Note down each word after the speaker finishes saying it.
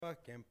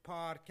motherfucking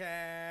podcast.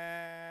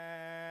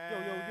 Yo,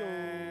 yo, yo.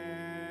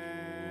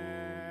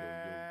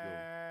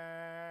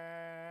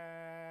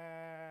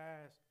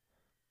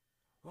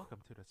 Welcome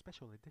to the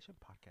special edition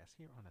podcast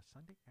here on a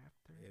Sunday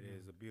afternoon. It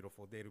is a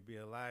beautiful day to be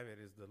alive. It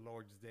is the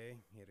Lord's Day.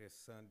 It is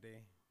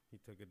Sunday. He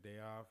took a day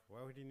off.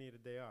 Why would he need a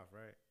day off,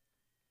 right?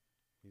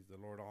 He's the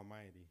Lord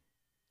Almighty.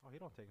 Oh, he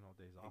don't take no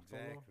days off.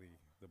 Exactly.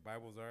 The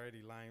Bible's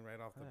already lying right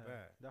off the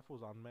bat. That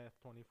fool's on meth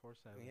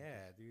 24/7.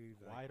 Yeah,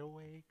 dude. Wide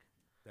awake.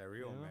 That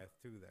real you know? meth,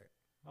 too.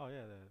 Oh,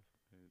 yeah.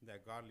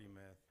 That godly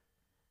meth.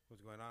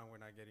 What's going on? We're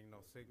not getting no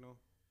signal.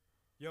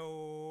 Yo.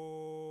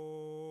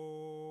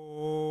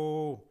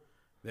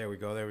 There we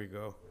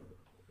go.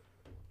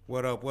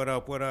 What up?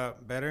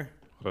 Better?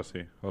 Ahora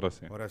sí.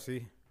 What I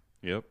see?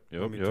 Yep.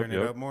 Let me turn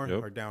it up more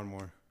or down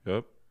more?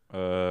 Yep.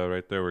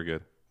 Right there, we're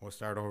good. We'll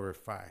start over.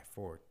 5,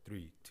 4,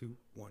 3, 2,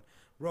 1.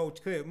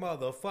 Roach Clip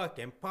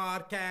motherfucking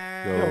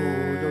podcast. Yo.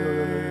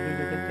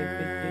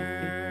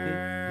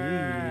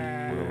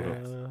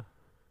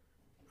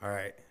 All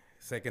right.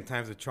 Second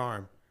time's a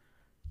charm.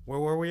 Where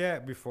were we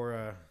at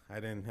before I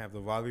didn't have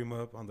the volume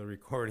up on the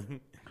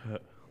recording?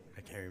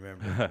 I can't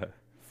remember.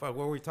 Fuck,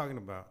 what were we talking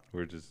about?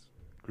 We're just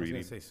I was greeting.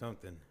 going to say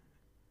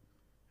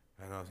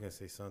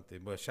something.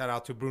 But shout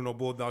out to Bruno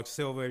Bulldog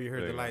Silva. You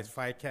heard There the you Lights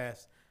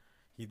Fightcast.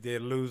 He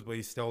did lose, but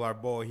he stole our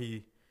ball.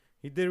 He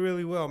did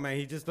really well, man.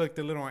 He just looked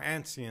a little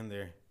antsy in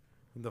there.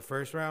 In the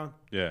first round,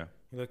 Yeah.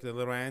 he looked a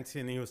little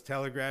antsy, and he was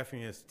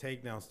telegraphing his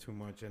takedowns too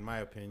much, in my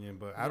opinion.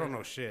 But I don't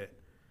know shit.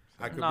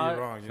 I could be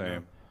wrong, you know.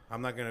 Same.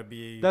 I'm not going to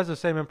be... That's the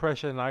same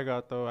impression I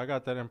got, though. I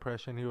got that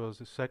impression he was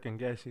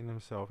second-guessing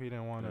himself. He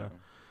didn't want to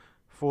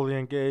fully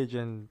engage,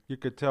 and you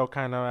could tell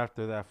kind of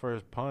after that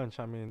first punch.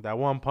 I mean, that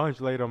one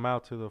punch laid him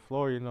out to the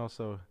floor, you know,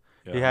 so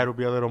he had to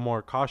be a little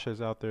more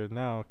cautious out there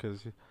now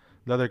because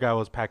the other guy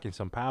was packing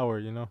some power,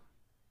 you know.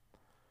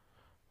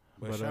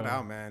 But shout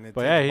out, man.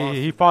 But yeah,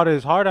 he fought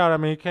his heart out. I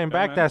mean, he came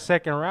back man. that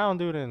second round,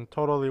 dude, and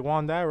totally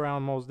won that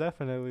round most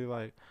definitely.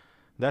 Like,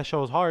 that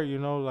shows heart, you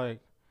know, like,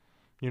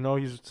 you know,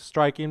 he's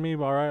striking me,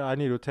 but all right, I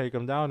need to take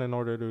him down in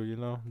order to, you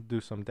know, do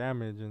some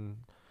damage. And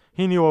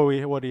he knew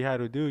what he had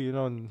to do, you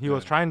know, and he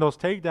was trying those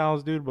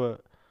takedowns, dude,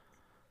 but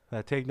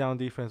that takedown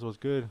defense was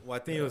good. Well, I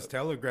think he was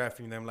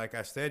telegraphing them. Like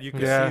I said, you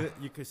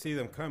could see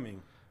them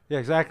coming. Yeah,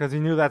 exactly, because he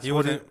knew that's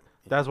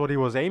what he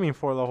was aiming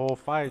for the whole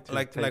fight.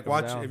 Like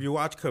if you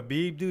watch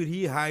Khabib, dude,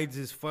 he hides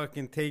his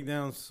fucking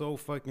takedowns so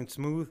fucking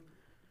smooth.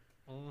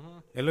 Mm-hmm.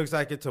 It looks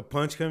like it's a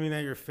punch coming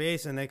at your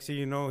face, and next thing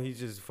you know, he's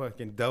just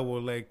fucking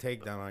double leg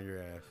takedown on your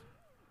ass.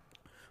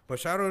 But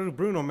shout out to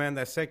Bruno, man.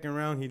 That second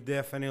round, he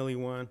definitely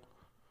won.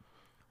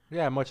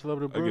 Yeah, much love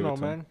to give it Bruno,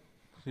 to man. him.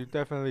 He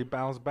definitely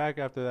bounced back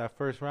after that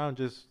first round,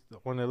 just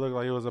when it looked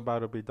like he was about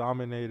to be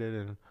dominated,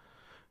 and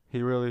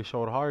he really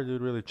showed heart, dude.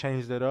 Really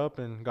changed it up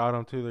and got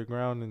him to the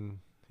ground, and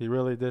he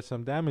really did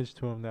some damage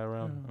to him that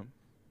round.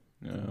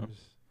 Yeah.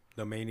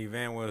 The main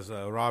event was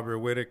Robert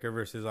Whittaker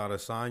versus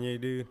Adesanya,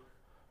 dude.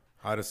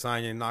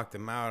 Adesanya knocked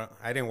him out.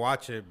 I didn't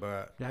watch it,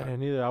 but Yeah, I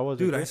didn't either. I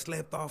wasn't. dude, I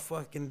slept all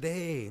fucking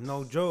day.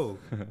 No joke.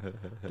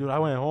 Dude, I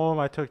went home.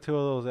 I took 2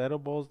 of those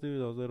edibles, dude.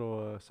 Those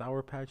little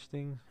Sour Patch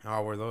things.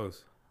 How were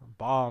those?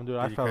 Bomb, dude. Did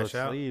I you fell crash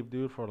out? asleep,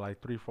 dude, for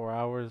like 3-4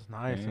 hours.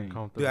 Nice and Dang.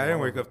 comfortable. Dude, I didn't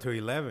wake up till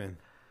 11.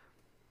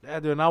 Yeah,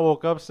 dude, and I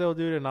woke up still,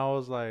 dude, and I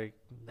was like,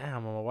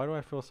 damn, mama, why do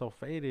I feel so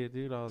faded,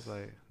 dude? I was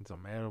like, it's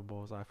some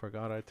edibles. I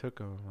forgot I took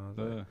them. I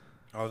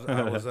was like,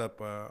 I was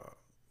up.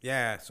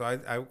 Yeah, so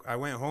I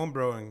went home,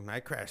 bro, and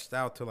I crashed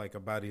out till like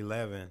about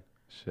 11.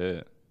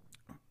 Shit.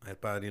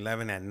 About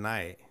 11 at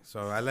night.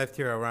 So I left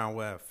here around,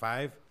 what,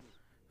 5,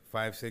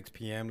 6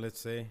 p.m.,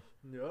 let's say.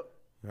 Yep.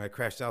 And I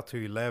crashed out to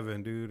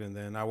 11, dude, and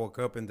then I woke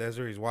up and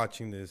Desiree's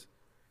watching this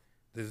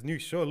new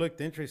show. It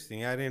looked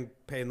interesting. I didn't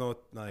I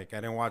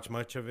didn't watch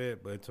much of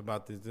it, but it's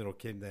about this little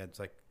kid that's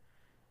like,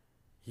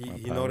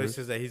 he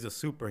notices that he's a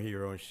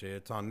superhero and shit.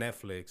 It's on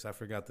Netflix. I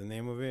forgot the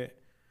name of it,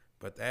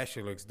 but that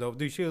shit looks dope.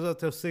 Dude, she was up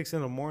till 6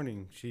 in the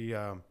morning. She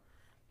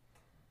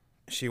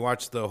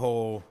watched the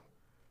whole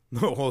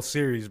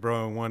series,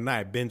 bro, in one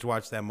night. Binge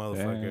watched that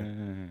motherfucker.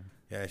 Dang.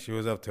 Yeah, she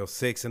was up till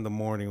 6 in the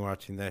morning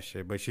watching that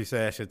shit, but she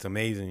said that shit's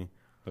amazing.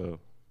 Oh.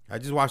 I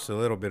just watched a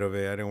little bit of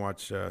it. I didn't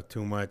watch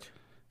too much.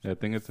 Yeah, I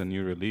think it's a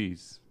new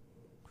release.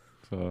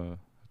 So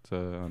it's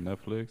on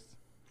Netflix.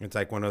 It's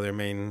like one of their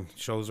main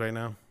shows right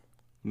now.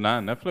 Nah,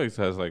 Netflix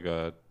has like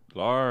a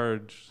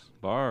large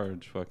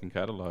fucking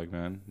catalog,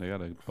 man. They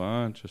got a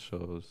bunch of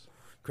shows.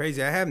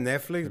 Crazy. I have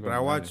Netflix, They're but I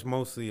going watch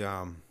mostly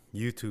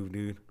YouTube,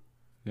 dude.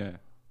 Yeah.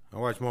 I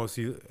watch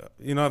mostly,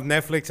 you know, if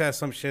Netflix has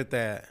some shit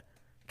that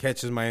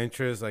catches my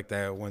interest, like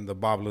that when the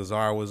Bob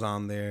Lazar was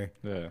on there.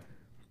 Yeah.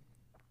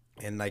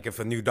 And like if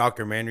a new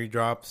documentary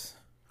drops,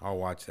 I'll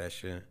watch that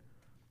shit.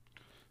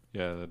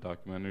 Yeah, the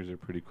documentaries are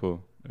pretty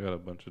cool. They got a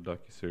bunch of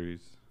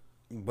docuseries.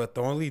 But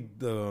the only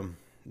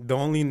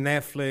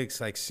Netflix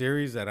like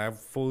series that I've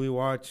fully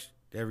watched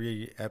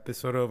every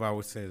episode of, I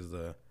would say, is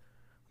the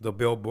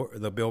Bill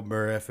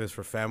Burr F is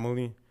for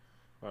Family.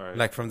 All right.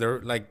 Like from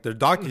their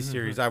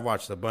docu-series, I've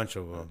watched a bunch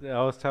of them. Yeah,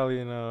 I was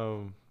telling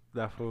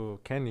that fool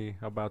Kenny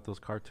about those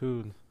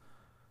cartoons.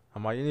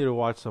 I'm like, you need to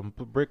watch some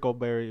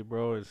Brickleberry,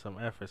 bro, and some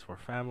F is for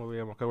Family.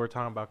 Cause we're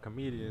talking about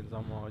comedians.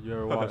 You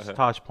ever watch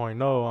Tosh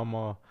Point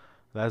oh?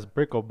 That's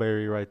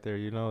Brickleberry right there.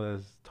 You know,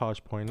 that's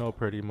Tosh Point oh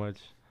pretty much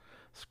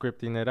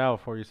scripting it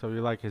out for you. So if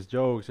you like his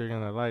jokes, you're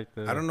gonna like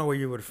the. I don't know where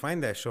you would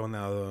find that show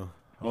now though.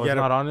 Oh, You it's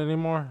gotta not on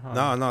anymore.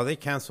 no, they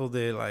canceled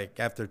it like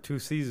after 2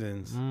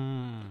 seasons.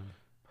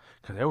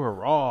 Cause they were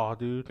raw, I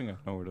dude. think I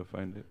know where to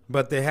find it.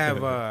 But they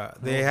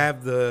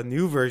have the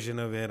new version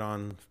of it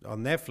on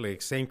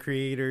Netflix. Same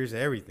creators,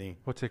 everything.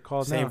 What's it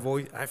called Same now?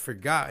 voice. I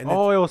forgot. And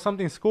Oh, it was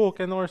something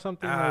Schoolkin or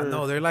something.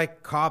 no, they're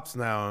like cops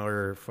now,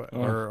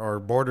 or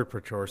border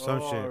patrol or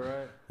some shit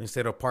Right.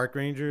 instead of park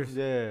rangers.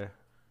 Yeah.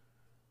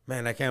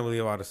 Man, I can't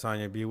believe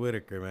Adesanya beat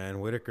Whitaker. Man,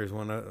 Whitaker's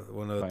one of the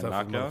By toughest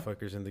knockout?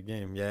 motherfuckers in the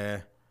game.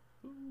 Yeah,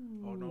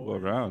 Oh no.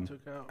 What round?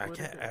 I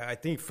can't. I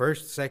think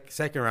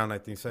second round. I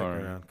think second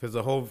Alright. round because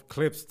the whole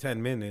clip's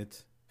 10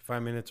 minutes,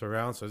 5 minutes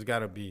around. So it's got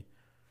to be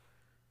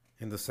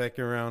in the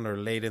second round or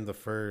late in the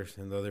first.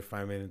 And the other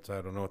 5 minutes,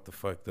 I don't know what the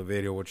fuck the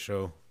video would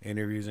show,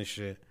 interviews and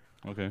shit.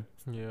 Okay.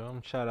 Yeah,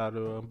 shout out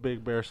to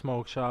Big Bear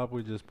Smoke Shop.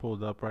 We just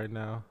pulled up right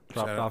now.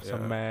 Dropped Shout out, off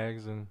some yeah.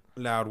 mags and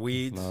Loud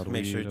Weeds. Loud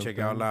Make sure you Weed, check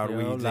okay. out Loud Yo,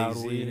 Weeds Loud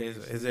AZ. Weed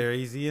Is AZ. there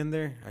AZ in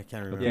there? I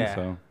can't I remember. Yeah.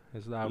 think so.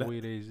 it's Loud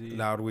Weed AZ.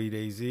 Loud Weed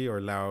AZ or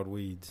Loud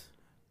Weeds.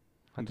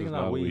 I think Just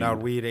Loud Loud Weed. Weed.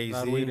 Loud Weed AZ.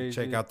 Loud Weed AZ.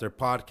 Check out their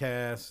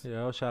podcast.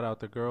 Yeah, shout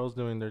out the girls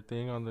doing their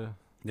thing on the.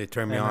 They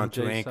turned me on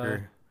to MMJ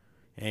Anchor.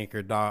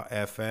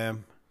 Anchor.fm.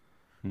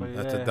 But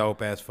That's yeah, a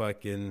dope ass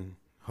fucking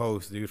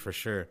host, dude, for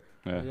sure.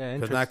 Yeah. Yeah,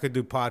 Because I could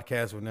do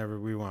podcasts whenever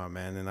we want,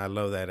 man, and I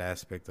love that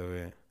aspect of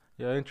it.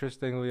 yeah.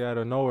 Interestingly, out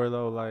of nowhere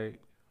though, like,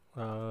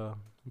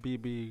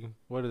 BB,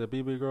 what is it?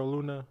 BB girl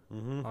Luna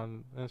Mm-hmm.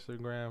 on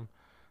Instagram.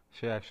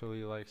 She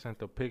actually like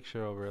sent a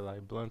picture of her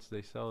like blunts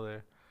they sell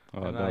there.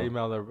 Oh, And I dope.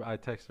 emailed her. I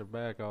texted her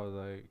back. I was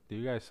like, "Do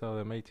you guys sell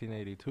them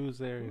 1882s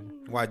there?"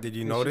 And Why did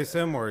you And notice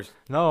him or?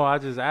 no, I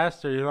just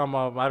asked her. You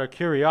know, out of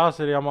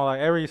curiosity. I'm all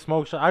like, every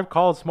smoke shop. I've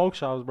called smoke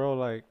shops, bro.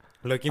 Like,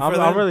 Looking for I'm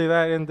them? really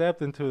that in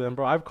depth into them,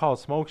 bro. I've called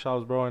smoke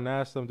shops, bro, and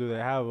asked them, do they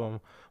have them?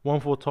 One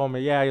fool told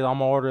me, yeah, I'm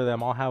gonna order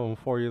them. I'll have them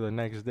for you the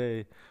next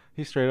day.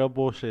 He straight up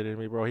bullshitted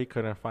me, bro. He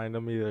couldn't find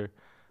them either.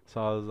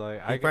 So I was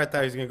like, I probably thought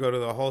he was gonna go to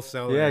the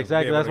wholesaler. yeah, and be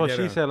exactly. able That's to what get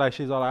she them. said. Like,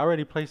 she's all, I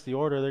already placed the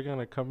order. They're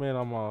gonna come in.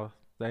 I'm all,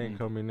 they ain't Mm.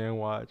 coming in.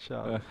 Watch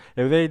out.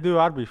 If they do,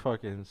 I'd be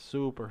fucking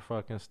super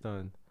fucking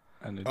stunned.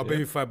 And it I'll did. bet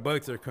you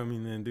 $5 are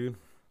coming in, dude.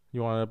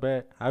 You want to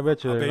bet? I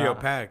bet you I'll they're bet you a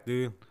not. pack,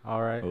 dude.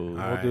 All right, Oh. we'll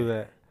Alright. do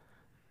that.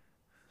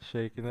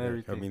 Shaking They're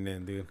everything. coming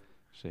in, dude.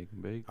 Shake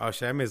and bake. Oh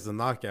shit, I missed the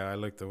knockout. I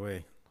looked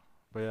away.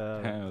 But yeah.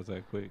 Damn, it was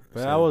that quick.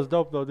 But that was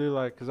dope though, dude.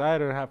 Like, cause I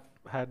hadn't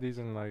had these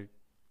in like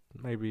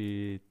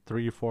maybe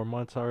 3 or 4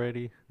 months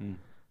already, Mm.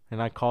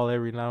 and I call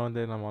every now and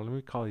then. I'm like, let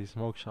me call these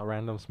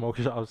random smoke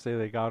shops, say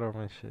they got them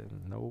and shit.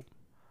 Nope,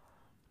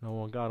 no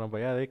one got them. But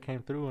yeah, they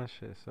came through and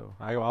shit. So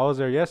I was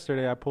there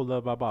yesterday. I pulled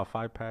up about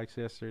 5 packs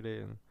yesterday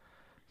and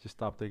just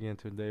stopped again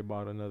today.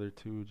 Bought another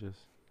 2, just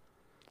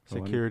I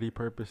wonder- security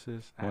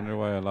purposes. Wonder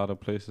why a lot of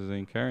places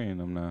ain't carrying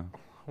them now.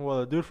 Well,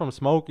 the dude from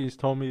Smokies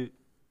told me.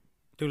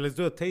 Dude, let's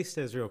do a taste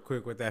test real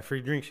quick with that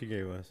free drink she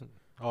gave us.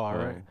 Oh, all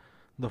right. Oh.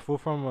 The fool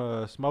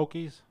from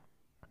Smokies,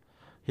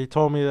 he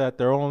told me that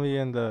they're only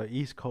in the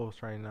East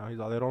Coast right now. He's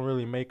like, they don't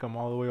really make them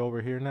all the way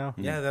over here now.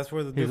 Mm. Yeah, that's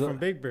where the dude He's from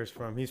Big Bear's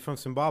from. He's from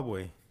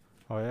Zimbabwe.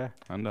 Oh yeah,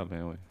 Ándale,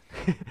 güey.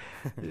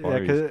 yeah,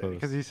 Far East Coast.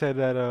 because he said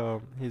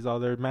that he's all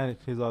there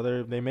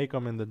they make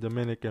them in the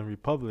Dominican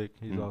Republic.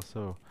 He's Mm.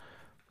 also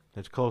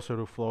it's closer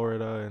to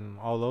Florida and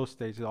all those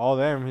states. All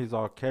them, he's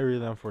all carry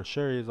them for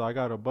sure. He's all, I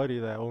got a buddy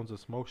that owns a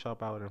smoke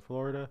shop out in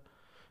Florida.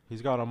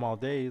 He's got them all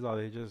day. He's all,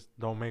 they just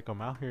don't make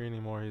them out here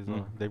anymore. He's all,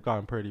 Mm. they've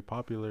gotten pretty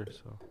popular.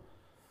 So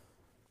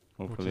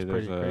Hopefully is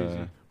there's pretty a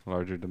crazy.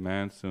 larger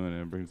demand soon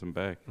and it brings them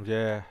back.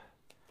 yeah,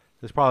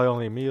 there's probably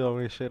only me the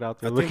only shit out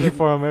there I think looking the-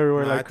 for them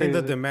everywhere Nah, like I think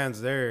crazy. the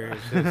demand's there.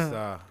 It's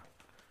just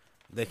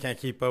they can't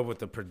keep up with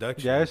the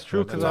production. Yeah, it's true.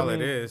 That's That's Cause all I it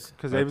mean, is.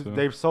 Because That they've too.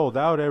 they've sold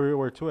out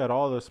everywhere too at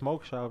all the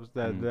smoke shops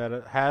that Mm.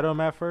 that had them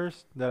at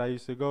first that I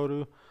used to go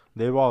to.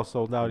 They've all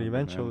sold out The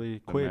eventually,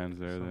 demand- quick. demand's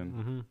there then.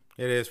 hmm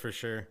It is for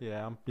sure.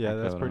 Yeah, Like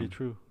that's that, pretty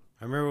true.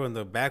 I remember when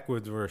the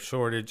backwoods were a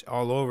shortage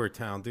all over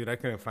town, dude. I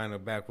couldn't find a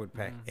backwood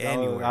pack That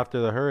was anywhere. after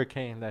the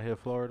hurricane that hit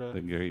Florida. The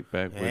great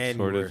backwoods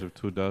Anywhere. shortage of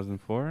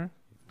 2004.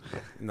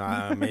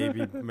 Nah,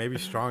 maybe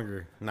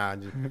stronger. Nah,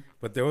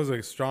 but there was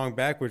a strong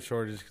backwood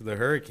shortage because the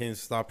hurricanes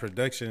stopped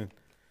production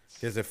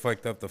because it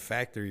fucked up the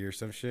factory or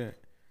some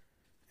shit.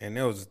 And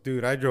it was,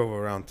 dude, I drove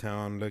around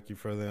town looking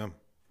for them.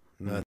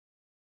 Nothing.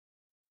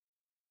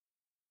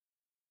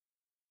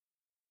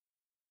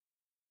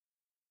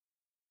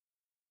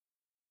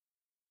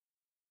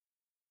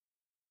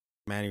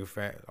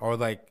 Or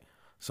like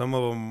some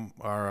of them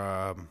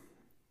are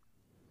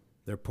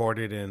they're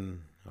ported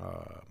in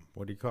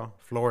what do you call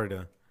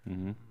Florida.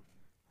 Mm-hmm.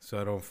 So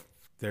I don't.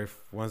 They're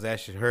once that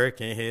shit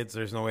hurricane hits,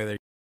 there's no way they're.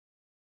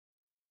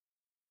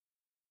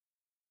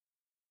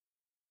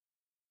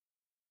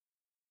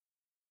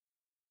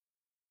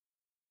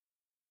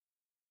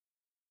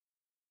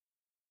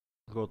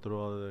 go through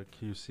all the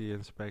QC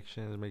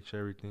inspections, make sure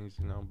everything's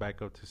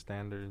back up to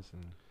standards,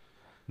 and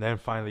then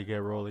finally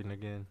get rolling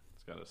again.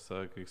 It's gotta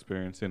suck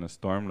experiencing a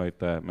storm like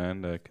that,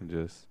 man. That can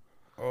just.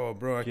 Oh,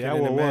 bro, I Yeah,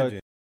 can't well, what? imagine.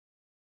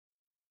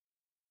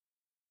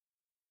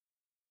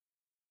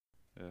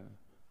 Yeah.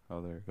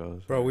 Oh, there it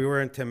goes. Bro, we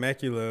were in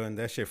Temecula and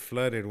that shit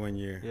flooded one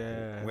year.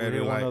 Yeah, We we had hit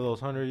to, one like- of those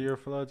 100-year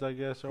floods, I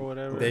guess, or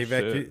whatever. They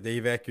shit.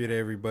 evacuated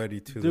everybody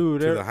to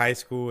Dude, the high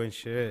school and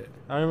shit.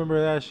 I remember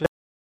that shit.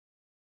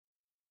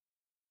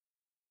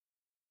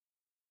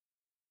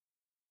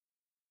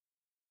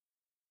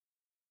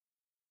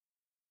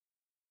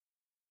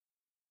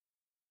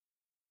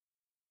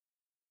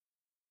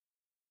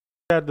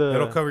 Had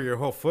It'll the cover your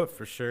whole foot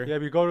for sure. Yeah,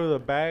 if you go to the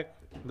back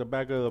of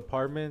the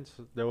apartments,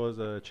 there was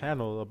a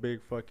channel, a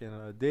big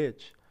fucking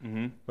ditch,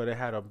 Mm-hmm. but it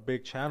had a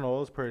big channel. It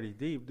was pretty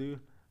deep,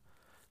 dude.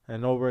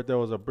 And over it there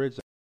was a bridge.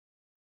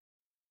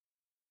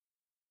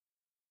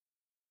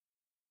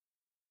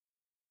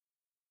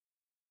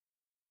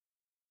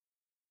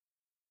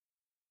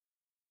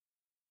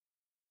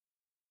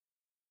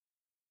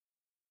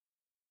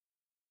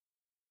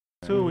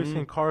 Too, we Mhm.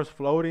 seen cars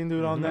floating,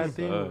 dude, on that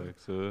thing.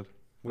 Sucks, dude.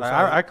 We Like,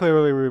 saw- I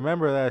clearly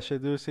remember that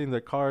shit, dude. Seeing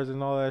the cars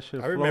and all that shit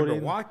I floating.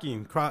 remember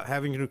walking,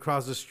 having to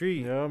cross the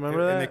street. Yeah,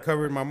 remember and that? they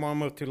covered my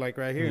mom up to like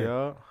right here.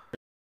 Yeah.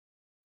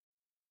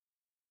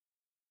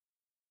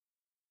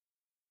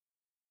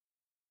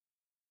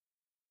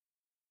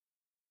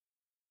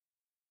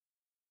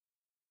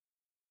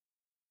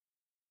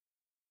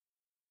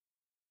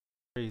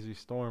 Crazy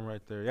storm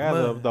right there. Yeah,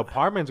 the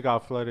apartments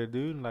got flooded,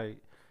 dude. Like,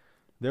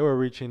 they were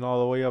reaching all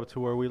the way up to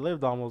where we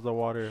lived. Almost the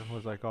water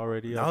was like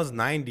already That up. was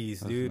 90s,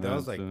 That's dude. That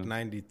was like nuts,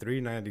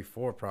 93,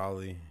 94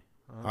 probably.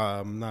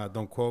 Uh,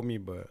 Don't quote me,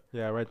 but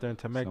yeah, right there in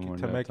Somewhere in that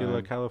Temecula,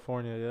 time.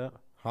 California. Yeah.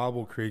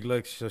 Hobble Creek.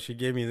 Look, so she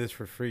gave me this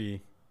for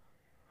free.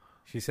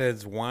 She said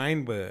it's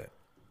wine, but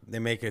they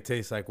make it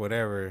taste like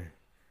whatever.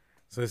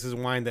 So this is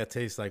wine that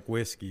tastes like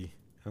whiskey.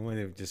 I'm going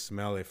to just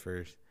smell it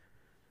first.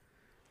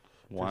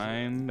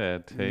 Wine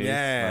that tastes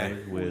Yeah.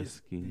 like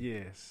whiskey.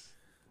 Yes.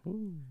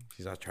 Ooh.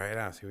 She's like, try it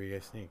out. See what you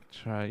guys think.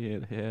 Try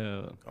it,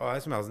 hell. Oh,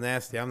 that smells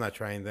nasty. I'm not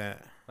trying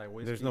that. Like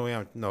whiskey. There's no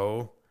way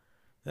No.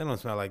 That don't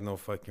smell like no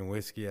fucking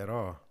whiskey at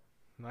all.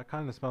 That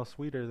kind of smells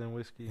sweeter than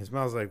whiskey. It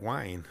smells like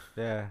wine.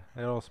 Yeah,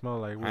 it don't smell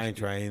like whiskey. I ain't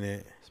trying it.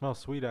 It smells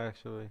sweet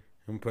actually.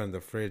 I'm putting it in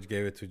the fridge.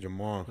 Gave it to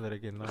Jamal. Let it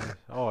get nice.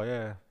 Oh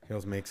yeah, He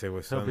always makes it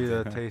with he'll something. be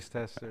the taste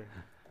tester.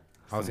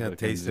 I was Sounds gonna like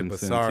taste it, but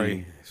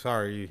Vincenti.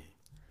 sorry,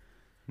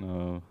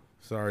 No.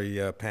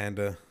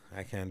 Panda.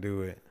 I can't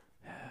do it.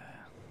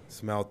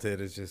 Smelt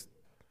it. It's just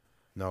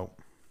nope.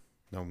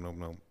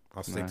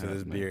 I'll stick to Nah,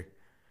 this man. beer.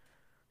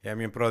 Yeah,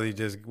 me and Brody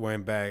just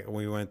went back.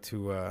 We went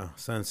to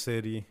Sun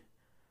City.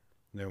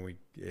 Then we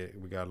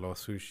got a little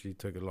sushi.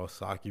 Took a little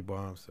sake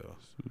bomb. So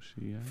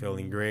Sushi. Yeah.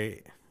 feeling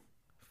great.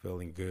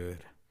 Feeling good.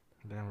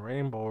 Them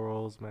rainbow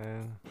rolls,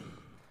 man.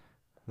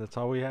 That's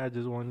all we had,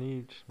 just one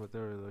each. But they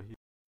were the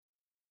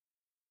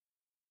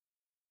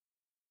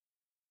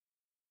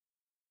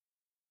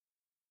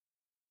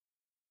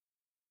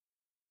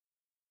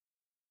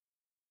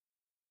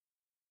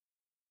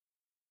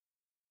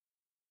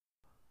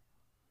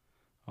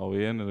Oh,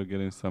 we ended up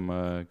getting some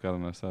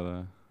carne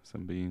asada,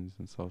 some beans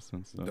and salsa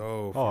and stuff.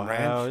 Oh, oh from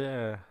hell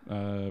Ranch.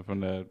 yeah. From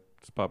that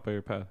spot by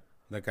your path.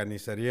 The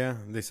carniceria.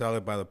 They sell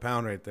it by the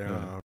pound right there.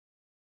 Yeah.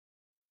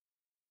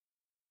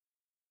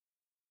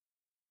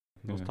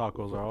 Those Yeah.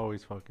 tacos are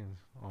always fucking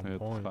on Yeah, it's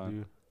point, fine.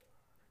 dude.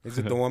 Is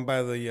it the one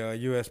by the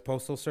U.S.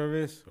 Postal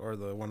Service or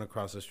the one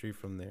across the street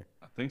from there?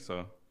 I think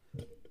so.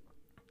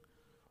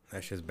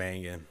 That shit's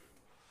banging.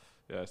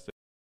 Yeah.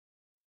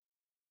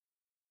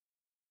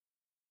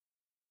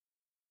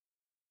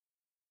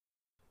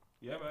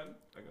 Yeah, man.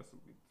 I got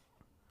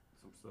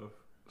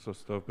some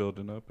stuff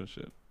building up and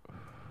shit.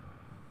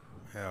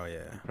 Hell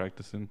yeah.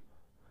 Practicing.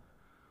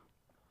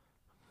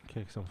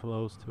 Kick some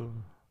flows too.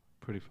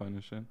 Pretty fun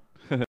and shit.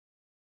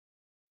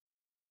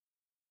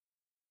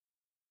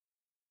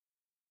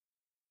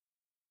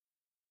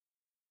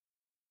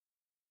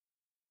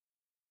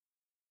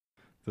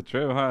 The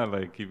trip, huh?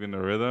 Like keeping the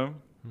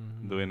rhythm,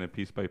 Mhm. doing it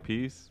piece by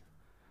piece.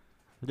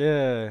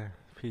 Yeah,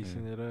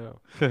 piecing it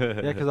up.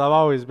 Yeah, because I've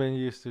always been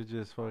used to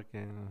just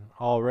fucking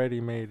already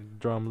made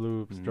drum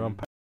loops, drum.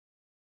 Mhm.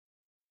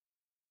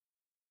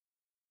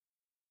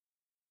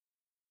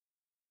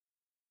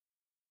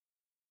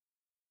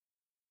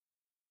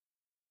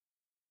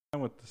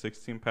 With the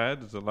 16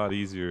 pads, it's a lot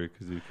easier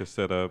because you can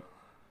set up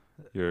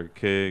your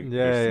kick, your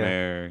Yeah, yeah.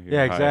 snare, your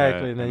Yeah, hi-hat,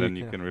 exactly, and then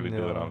you can really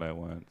do it yeah. all at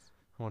once.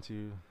 Once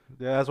you,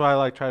 yeah, that's why I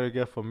like try to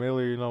get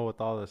familiar,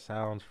 with all the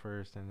sounds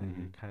first, and then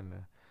you Mhm. kind of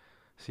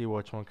see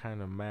which one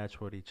kind of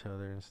match with each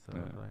other and stuff.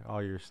 Yeah. Like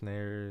all your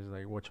snares,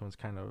 like which one's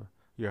kind of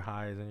your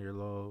highs and your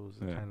lows,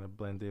 Yeah. kind of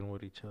blend in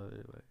with each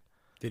other. Like,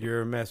 Did you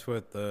ever mess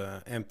with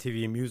the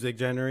MTV Music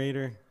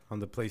Generator on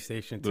the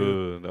PlayStation 2?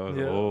 Dude, that was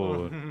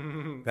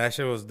old. That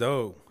shit was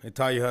dope. It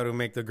taught you how to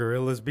make the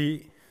Gorillaz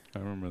beat. I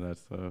remember that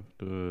stuff,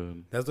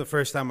 dude. That's the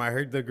first time I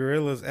heard the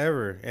Gorillaz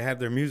ever. It had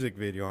their music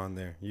video on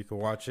there. You could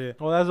watch it.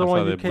 well, that's the That's one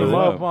how you they came blew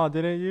up up. on,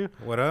 didn't you?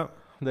 What up?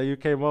 that you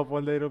came up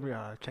one day to me.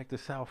 Check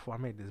this out, fool. I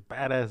made this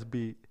badass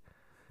beat.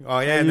 Oh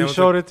yeah, And and you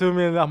showed it to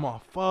me, and I'm all,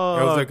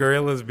 fuck. it was a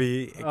Gorillaz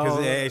beat because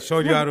Oh. it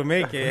showed you how to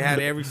make it. It had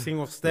every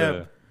single step.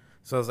 Yeah.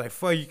 So I was like,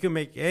 fuck, you can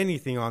make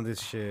anything on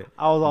this shit.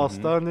 I was all Mhm.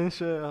 stunned and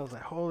shit. I was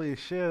like, holy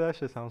shit, that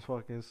shit sounds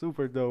fucking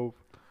super dope.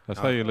 That's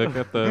how you look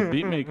at the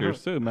beat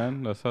makers too,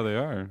 man. That's how they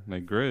are.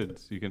 Like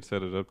grids. You can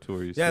set it up to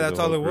where you see Yeah, that's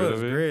the all whole it grid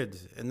was, of it.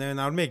 grids. And then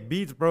I'd make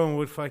beats, bro, and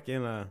would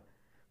fucking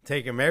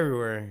take them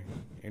everywhere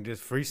and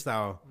just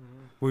freestyle.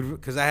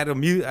 Because I had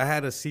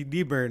a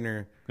CD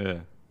burner,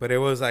 Yeah. but it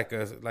was like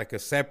a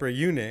separate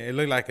unit. It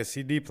looked like a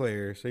CD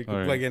player, so you could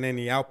Alright. plug in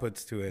any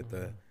outputs to it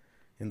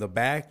in the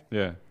back.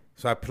 Yeah.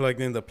 So I plugged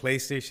in the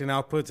PlayStation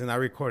outputs, and I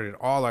recorded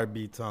all our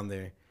beats on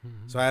there.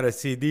 So I had a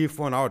CD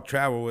phone. I would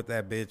travel with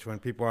that bitch when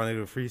people wanted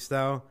to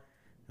freestyle.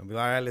 I'd be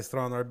like, all right, let's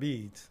throw on our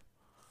beats.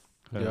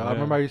 Yeah, I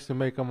remember I used to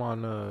make them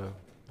on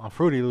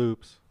Fruity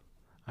Loops.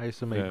 I used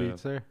to make Yeah.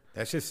 beats there.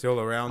 That shit's still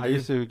around. I dude.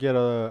 used to get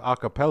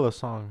acapella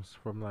songs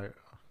from like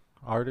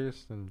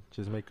artists and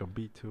just make a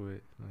beat to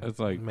it. It's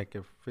like make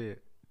it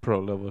fit. pro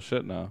level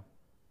shit now.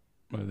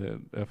 By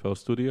the FL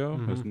Studio.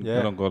 Mhm, They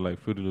yeah. don't go like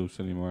Fruity Loops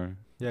anymore.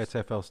 Yeah, it's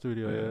FL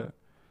Studio. Yeah.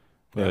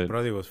 Yeah, But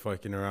Brody was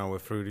fucking around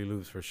with Fruity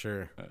Loops for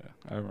sure.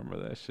 I remember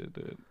that shit,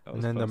 dude. That And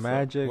was then the fucked up.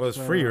 Magic It was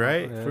free,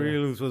 right? Fruity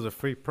Loops was a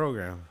free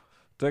program.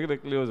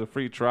 Technically, it was a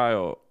free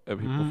trial, and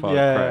people Mhm, found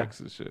yeah. cracks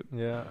and shit.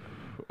 Yeah.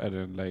 And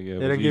then like They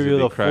didn't give you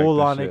the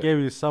full on. They gave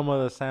you some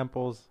of the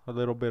samples, a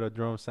little bit of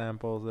drum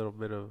samples, a little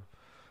bit of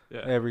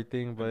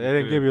everything, but And they you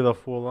didn't give couldn't- you the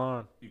full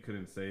on. You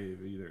couldn't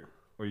save either,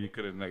 or you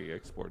couldn't like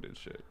export it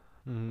shit.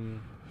 Mm.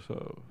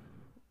 So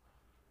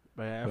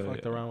But yeah, I But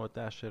fucked yeah. around with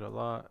that shit a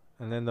lot.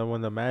 And then when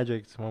the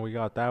Magics, when we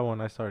got that one,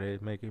 I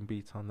started making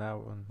beats on that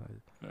one.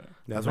 Like,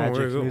 That's when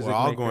Magic's we're Music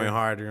all Maker. going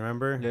hard,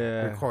 remember?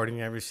 Yeah.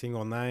 Recording every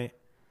single night.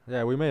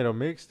 yeah, we made a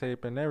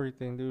mixtape and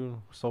everything, dude.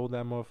 Sold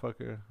that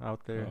motherfucker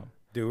out there. oh,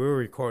 Dude, we were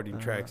recording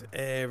tracks Uh.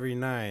 every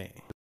night.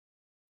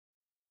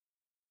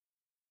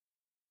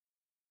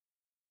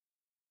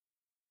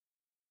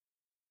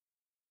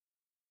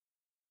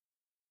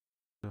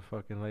 To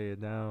fucking lay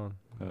it down.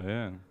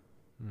 yeah.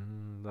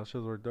 That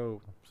shit were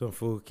dope. Some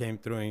fool came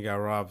through and got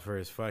robbed for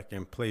his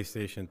fucking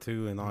PlayStation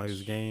 2 and all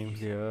his games.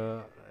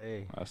 Yeah,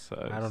 hey. That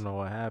sucks. I don't know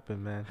what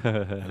happened, man.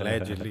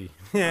 Allegedly.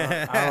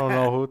 I don't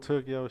know who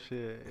took your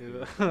shit.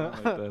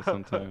 like that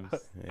sometimes.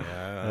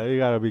 Yeah. You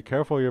gotta be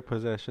careful of your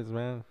possessions,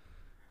 man.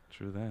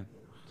 True that.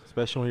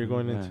 Especially when you're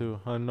going Yeah. into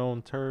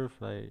unknown turf,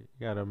 like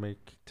you gotta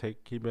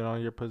keep it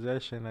on your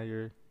possession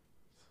at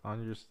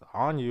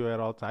on you at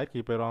all times. I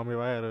keep it on me. If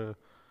I had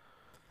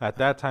at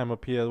that time the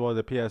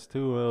PS2.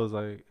 It was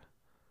like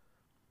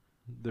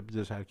they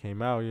just had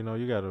came out. You know,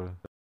 you gotta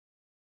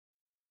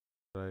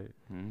like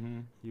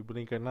you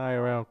blink an eye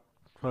around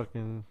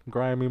fucking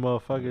grimy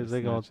motherfuckers.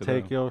 They gonna snatch it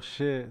take up. your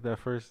shit. That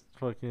first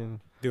fucking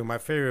Dude, my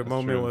favorite That's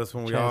moment true. was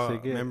when we Chance all to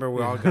get. remember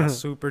we all got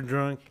super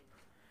drunk.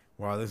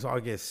 Well, let's all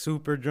get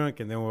super drunk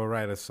and then we'll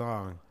write a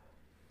song.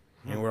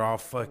 And we're all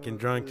fucking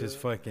drunk, just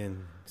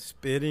fucking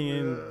spitting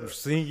and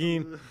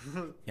singing.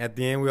 At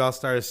the end, we all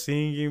started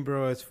singing,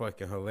 bro. It's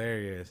fucking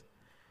hilarious.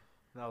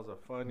 that was a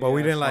funny. But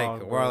we ass didn't song,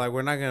 like, bro.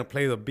 we're not gonna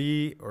play the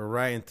beat or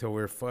write until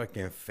we're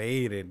fucking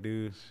faded,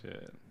 dude.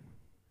 Shit.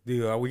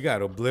 Dude, we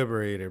got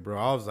obliterated, bro.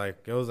 It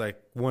was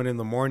like 1 a.m.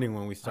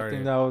 when we I started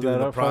think that was doing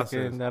that the process.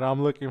 fucking that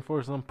I'm looking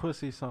for some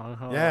pussy song.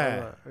 Huh?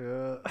 Yeah.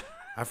 Yeah.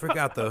 I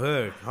forgot the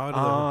hook. How did the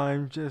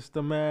I'm just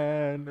a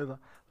man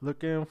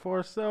looking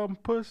for some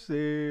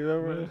pussy.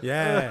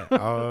 Yeah,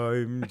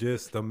 I'm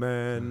just a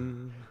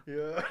man.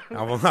 Yeah.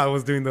 I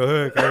was doing the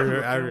hook,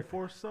 Looking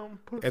for some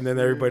pussy. and then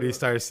everybody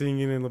started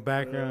singing in the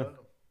background.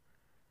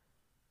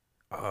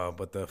 Oh,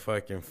 but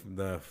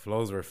the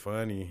flows were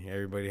funny.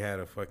 Everybody had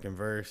a fucking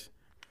verse.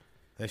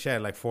 That shit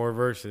had like 4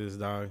 verses,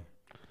 dog.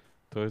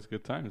 It's always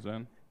good times,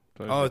 man.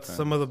 Oh, it's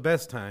some of the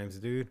best times,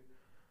 dude.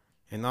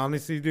 And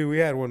honestly, dude, we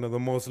had one of the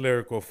most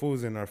lyrical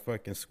fools in our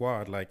fucking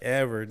squad, like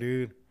ever,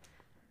 dude.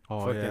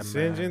 Oh fucking yeah,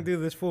 Sinjin, man.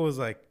 dude. This fool was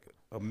like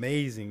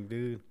amazing,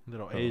 dude.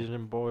 Little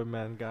Asian boy,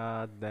 man.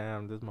 God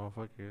damn, this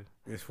motherfucker.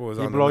 This fool was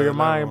He on blow your another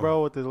mind, level.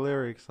 bro, with his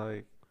lyrics.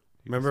 Like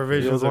Remember he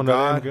Visions was of one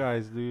God? of them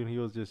guys, dude. He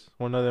was just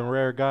one of them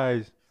rare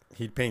guys.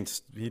 He'd paint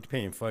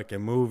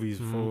fucking movies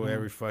for Mhm.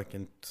 every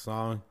fucking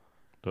song.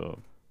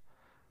 Dope.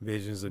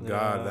 Visions of Yeah.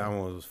 God, that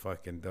one was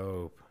fucking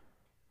dope.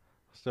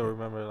 Still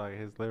remember like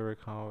his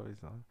lyric always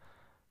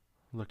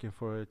looking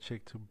for a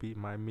chick to beat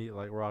my meat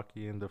like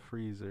Rocky in the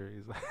freezer.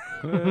 He's like,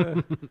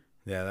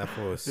 Yeah, that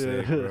fool was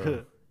sick,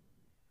 bro.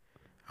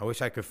 I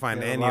wish I could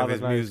find Yeah, a any lot of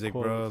his nice music,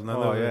 bro. quotes. None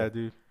Oh of yeah, it.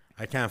 dude.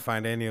 I can't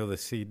find any of the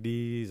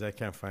CDs. I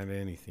can't find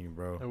anything,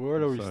 bro. If we were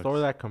to Sucks. restore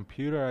that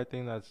computer, I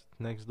think that's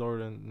next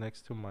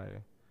to my.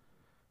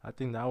 I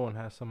think that one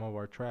has some of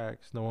our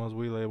tracks, the ones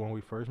we laid when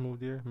we first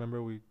moved here.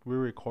 Remember we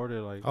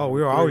recorded like. Oh,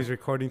 we were always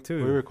recording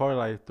too. We recorded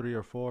like 3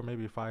 or 4,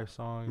 maybe 5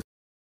 songs.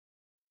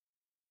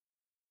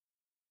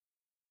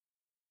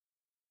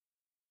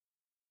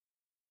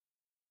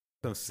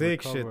 Some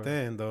sick Recover. shit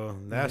then, though.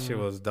 That shit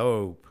Mhm. was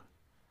dope.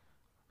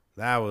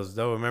 That was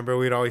dope. Remember,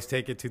 we'd always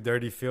take it to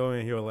Dirty Phil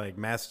and he would like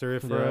master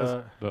it for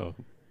us. Dope.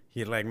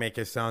 he'd like make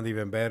it sound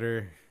even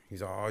better.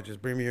 He's all, oh,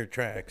 just bring me your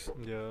tracks.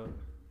 Yeah.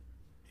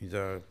 He's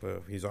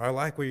all, I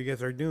like what you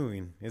guys are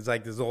doing. It's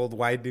like this old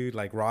white dude,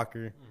 like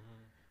rocker.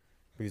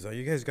 He's like,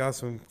 you guys got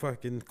some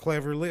fucking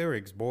clever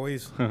lyrics,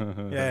 boys.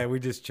 Yeah, we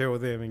just chill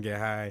with him and get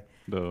high.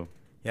 No.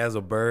 He has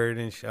a bird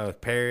and a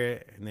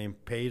parrot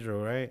named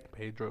Pedro, right?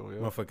 Pedro, yeah.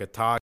 Motherfucker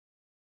talk.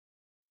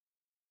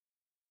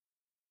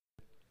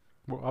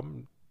 Well,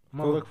 I'm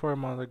gonna look for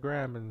him on the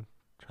gram and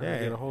try to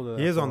get a hold of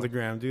that. He is on the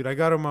gram, dude. I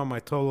got him on my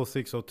Total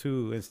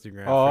 602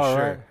 Instagram Oh, for all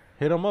sure. right.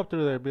 Hit him up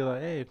through there. Be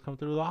like, hey, come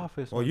through the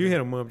office. Well, you hit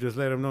him up. Just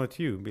let him know it's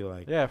you. Be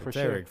like, yeah, for it's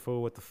sure. Eric,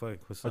 fool, what the fuck?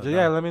 What's up?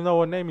 Yeah, let me know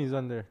what name he's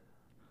under.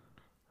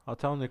 I'll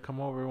tell him to come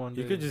over one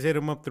day. You could just hit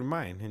him up through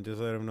mine and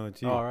just let him know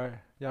it's you. All right.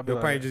 Yeah, I'll be He'll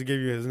like, probably just give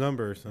you his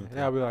number or something.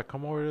 yeah, I'll be like,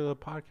 come over to the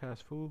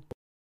podcast, fool.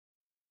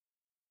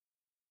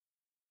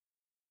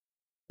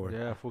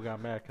 Yeah, fool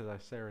got mad because I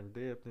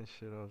serendipped and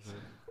shit. I was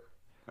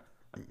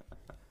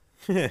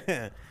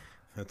like,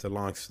 That's a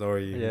long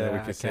story that we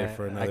could say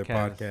for another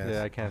podcast.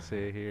 Yeah, I can't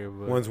say it here.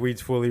 But once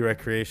weed's fully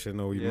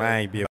recreational, we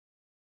might be.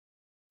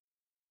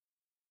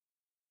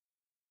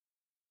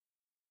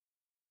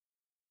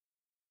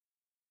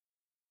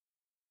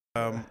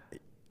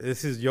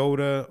 This is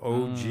Yoda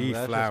OG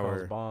that flower.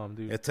 shit smells bomb,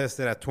 dude. It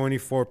tested at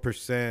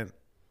 24%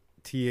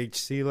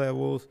 THC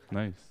levels,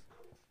 Nice.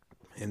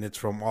 and it's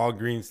from All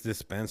Greens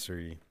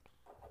Dispensary.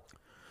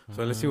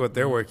 So let's see what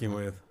they're working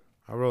with.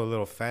 I wrote a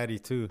little fatty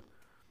too.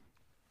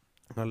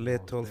 A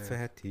little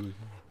fatty.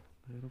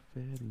 Little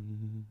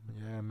fatty.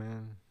 Yeah,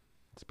 man.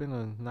 It's been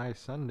a nice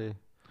Sunday.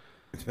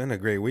 It's been a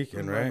great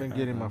weekend, I've right? been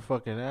getting my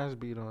fucking ass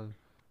beat on.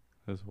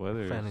 This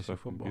weather Fantasy is fucking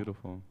football.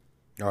 beautiful.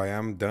 Oh yeah,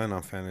 I'm done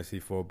on fantasy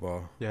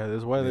football. Yeah,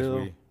 this weather, though.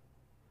 week.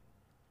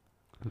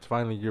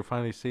 You're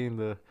finally seeing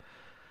the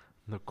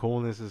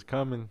coolness is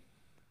coming.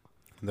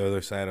 The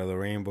other side of the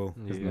rainbow.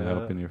 Isn't it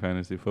helping your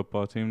fantasy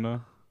football team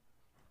though?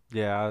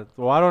 Yeah,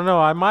 well, I don't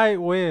know. I might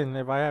win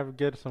if I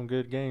get some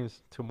good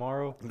games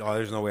tomorrow. Oh,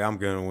 there's no way I'm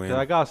gonna win. 'Cause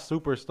I got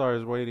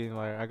superstars waiting.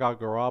 Like, I got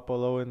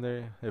Garoppolo in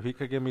there. If he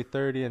could give me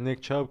 30 and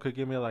Nick Chubb could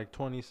give me like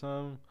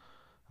 20-some,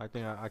 I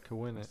think I could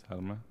win it.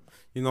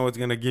 You know what's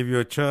gonna give you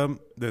a chub?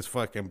 This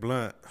fucking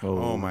blunt.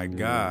 Oh my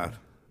god.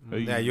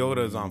 That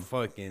Yoda's on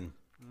fucking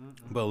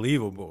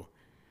believable.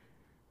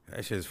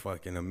 That shit's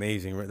fucking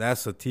amazing.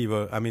 That's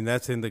sativa. I mean,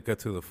 that's indica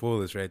to the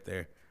fullest right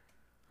there.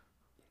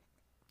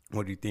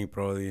 What do you think,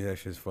 Brody? That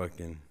shit's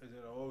fucking. Is it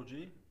an OG?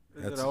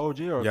 Is it an OG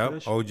or a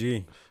fish? OG.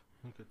 You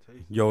could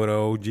taste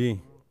Yoda OG.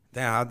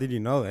 Damn, how did you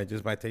know that?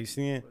 Just by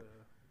tasting it?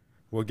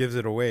 What gives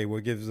it away?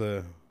 What gives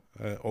the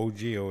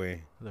OG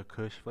away? the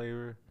Kush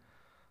flavor.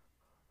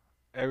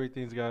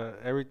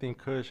 Everything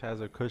Kush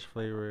has a Kush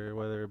flavor,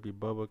 whether it be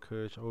Bubba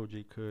Kush,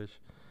 OG Kush.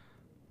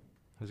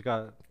 It's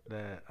got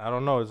that. I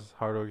don't know. It's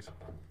hard to.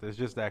 It's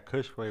just that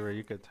Kush flavor.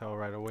 You could tell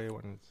right away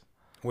when it's.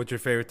 What's your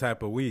favorite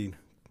type of weed?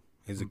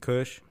 Is it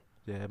Kush?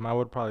 Yeah, mine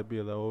would probably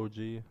be the OG,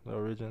 the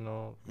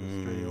original, the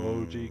straight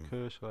OG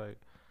Kush. Like,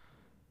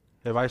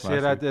 if I see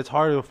that, it's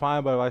hard to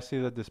find. But if I see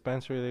the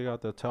dispensary, they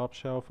got the top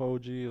shelf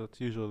OG.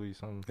 It's usually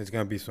some. It's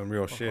gonna be some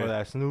real shit. Or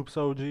that Snoop's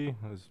OG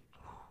is.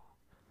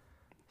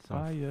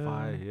 Fire.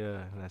 Fire,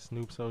 yeah. And that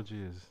Snoop's OG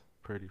is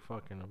pretty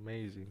fucking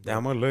amazing. Yeah,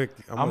 I'm gonna look.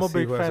 I'm a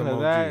big fan of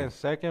that. OG. And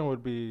second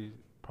would be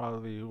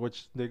probably,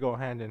 which they go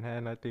hand in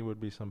hand, I think would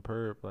be some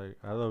perp. Like,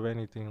 I love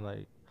anything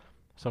like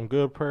some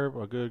good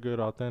perp, a good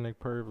authentic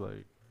perp,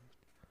 like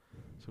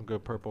some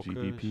good purple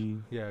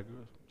GDP. Kush. Yeah,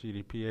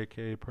 GDP,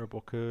 aka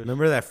Purple Kush.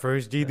 Remember that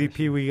first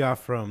GDP we got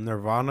from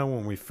Nirvana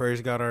when we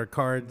first got our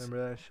cards?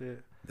 Remember that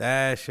shit?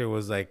 That shit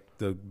was like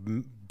the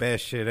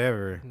best shit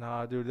ever.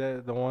 Nah,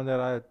 dude, the one that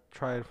I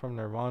tried from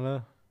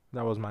Nirvana,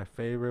 that was my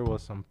favorite,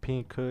 was some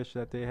pink Kush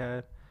that they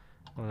had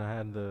when I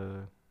had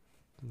the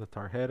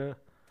Tarjeta.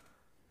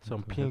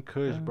 Some pink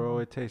Kush, bro.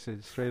 It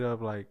tasted straight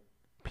up like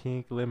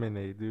pink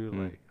lemonade, dude.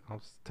 Like, I'm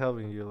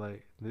telling you,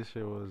 like, this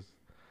shit was.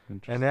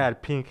 And they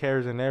had pink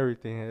hairs and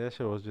everything. And that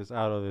shit was just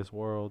out of this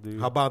world, dude.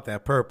 How about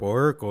that purple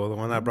Urkel, the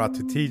one I brought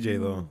to TJ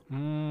though?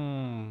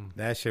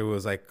 That shit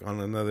was like on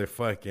another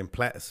fucking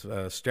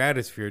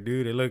stratosphere,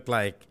 dude. It looked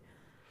like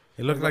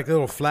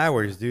little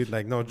flowers, dude.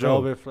 Like no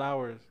joke. Velvet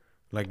flowers.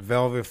 Like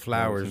velvet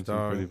flowers,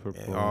 dog.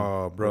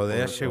 Oh, bro,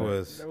 that shit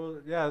was.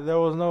 There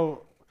was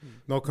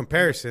no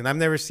comparison. I've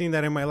never seen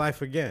that in my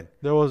life again.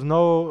 There was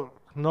no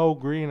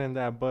green in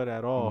that bud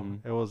at all.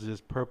 It was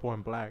just purple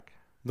and black.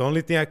 The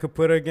only thing I could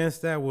put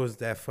against that was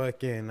that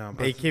fucking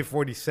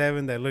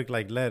AK-47 that looked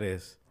like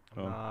lettuce.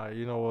 You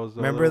know what was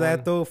the Remember other that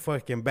one? though?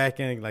 Fucking back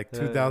in like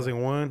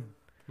 2001.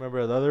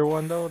 Remember the other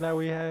one though that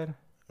we had?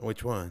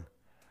 Which one?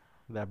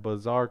 That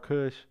Bazaar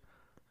Kush.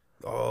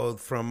 Oh,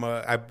 from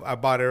I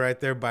bought it right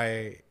there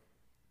by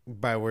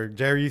where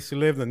Jerry used to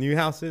live, the new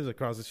houses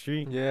across the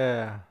street.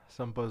 Yeah,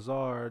 some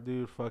Bazaar,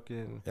 dude.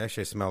 Fucking. That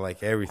shit smelled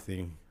like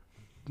everything.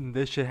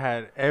 This shit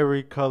had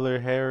every color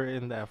hair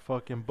in that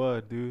fucking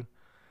bud, dude.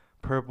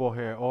 Purple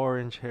hair,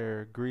 orange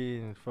hair,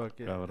 green,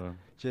 fucking.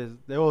 Just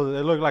it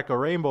looked like a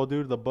rainbow,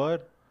 dude. The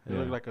bud, It Yeah.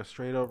 looked like a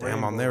straight up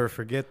Damn, I'll rainbow. never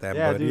forget that.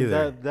 Yeah, but dude,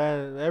 either.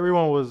 that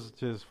everyone was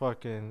just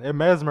fucking. It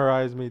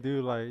mesmerized me,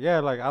 dude. Like, yeah,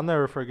 like I'll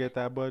never forget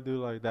that, bud, dude.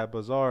 Like that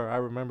bazaar, I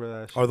remember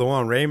that shit. Or the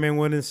one Raymond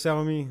wouldn't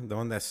sell me, the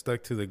one that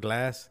stuck to the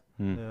glass.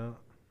 Hmm. Yeah.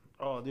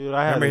 Oh, dude,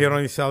 I had. Remember, he'd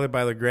only sell it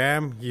by the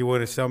gram. He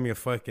wouldn't sell me a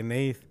fucking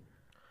eighth.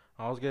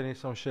 I was getting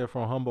some shit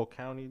from Humboldt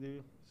County,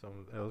 dude.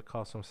 It was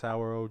called some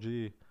sour OG.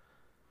 It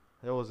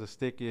was the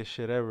stickiest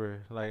shit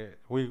ever. Like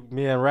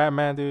me and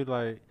Ratman, dude.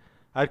 Like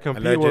I'd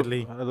compete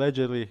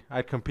allegedly.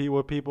 I'd compete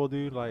with people,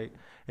 dude. Like,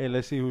 hey,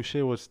 let's see who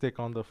shit would stick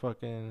on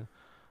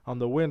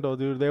the window,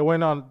 dude.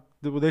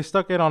 They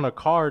stuck it on a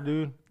car,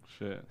 dude.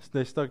 Shit.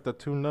 They stuck the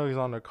 2 nugs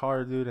on the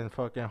car, dude, and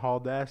fucking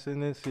hauled ass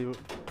in it.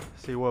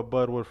 See what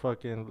bud would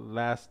fucking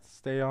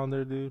stay on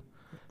there, dude.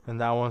 And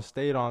that one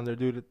stayed on there,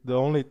 dude. The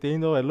only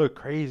thing though, it looked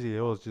crazy.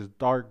 It was just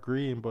dark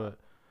green, but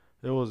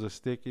it was the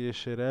stickiest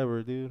shit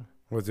ever, dude.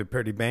 Was it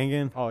pretty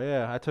banging? Oh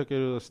yeah, I took it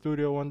to the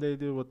studio one day,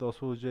 dude, with those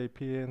fools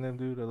JP and them,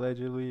 dude,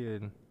 allegedly,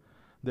 and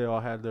they all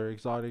had their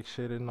exotic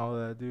shit and all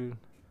that, dude.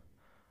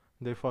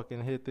 They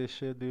fucking hit this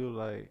shit, dude.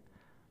 Like,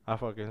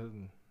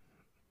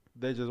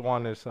 they just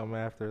wanted something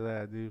after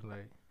that, dude.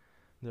 Like,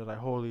 they're like,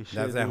 holy shit.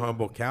 That's at dude.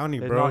 Humboldt County,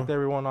 They bro. knocked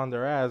everyone on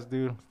their ass,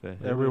 dude. The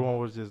hell? Everyone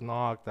was just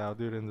knocked out,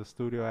 dude, in the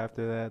studio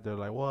after that. They're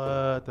like,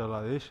 what? They're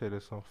like, this shit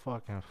is some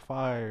fucking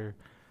fire.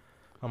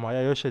 I'm like,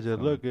 yeah, your shit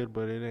just look good,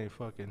 but it ain't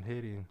fucking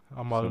hitting.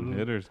 I'm Some like,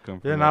 hitters come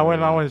from yeah, and I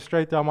everywhere. went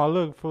straight there. I'm like,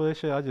 look, for this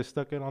shit, I just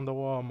stuck it on the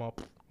wall. I'm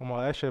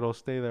like, that shit'll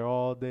stay there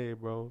all day,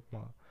 bro.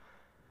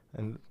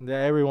 And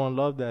everyone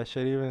loved that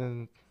shit.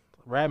 Even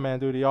Ratman,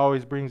 dude, he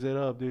always brings it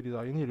up, dude. He's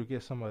like, you need to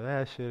get some of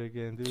that shit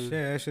again, dude. Shit,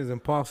 that shit's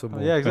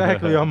impossible. Yeah,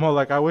 exactly. I'm all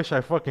like, I wish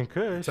I fucking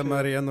could. shit.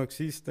 Somebody ya no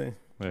existe.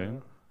 Eh,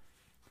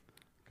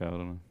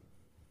 cabrón.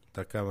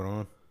 Está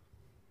cabrón.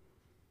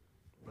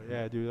 But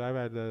yeah, dude, I've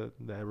had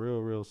that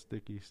real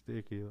sticky.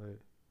 Like,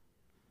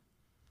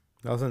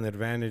 That was an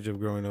advantage of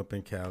growing up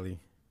in Cali.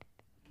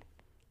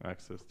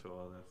 Access to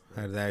all that I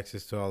stuff had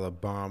access to all the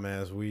bomb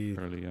ass weed.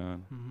 early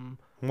on.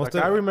 Most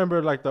like I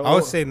remember, like I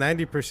would say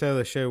 90% of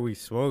the shit we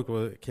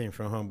smoked came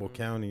from Humboldt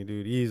County,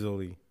 dude.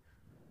 Easily.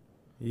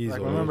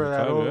 like remember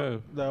that Yeah.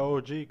 the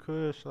OG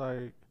Kush,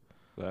 like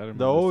I remember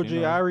the OG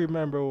seeing I that.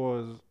 remember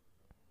was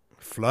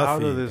Fluffy.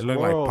 out of this It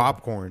looked world. like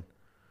popcorn.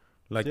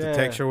 Like the Yeah.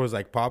 texture was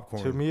like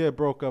popcorn. to me it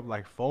broke up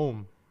like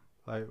foam.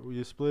 Like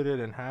you split it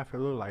in half, it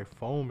looked like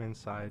foam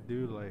inside,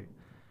 dude. Like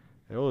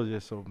it was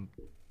just some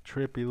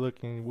trippy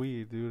looking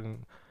weed, dude.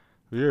 And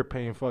we were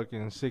paying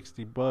fucking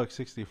 $60,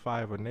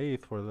 65 an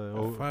eighth for the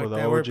Fuck for the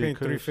that, we're OG paying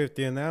Kush.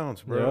 $3.50 an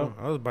ounce, bro.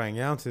 I was buying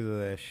ounces of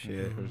that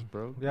shit. First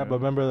broke. Yeah, but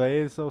remember the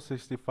eighths though,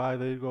 65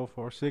 they'd go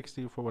for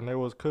 60 for when there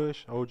was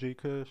Kush, OG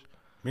Kush.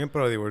 Me and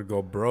Brody would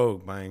go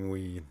broke buying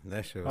weed.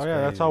 That shit was Oh yeah,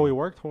 that's crazy. all we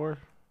worked for.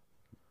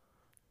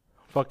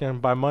 Fucking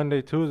by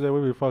Monday, Tuesday,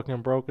 we be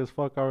fucking broke as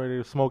fuck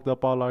already. Smoked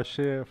up all our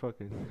shit,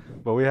 fucking.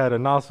 But we had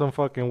an awesome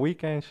fucking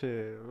weekend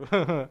shit.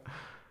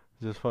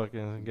 Just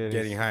fucking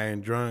Getting high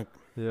and drunk.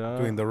 Yeah.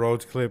 Doing the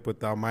Rhodes clip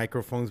without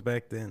microphones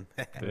back then.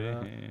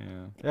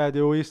 Damn. Yeah,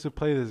 dude, we used to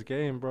play this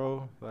game,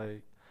 bro.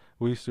 Like,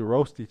 we used to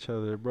roast each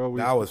other, bro.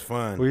 That was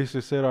fun. We used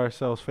to sit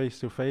ourselves face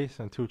to face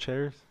in 2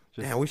 chairs.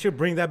 Yeah, we should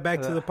bring that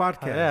back to the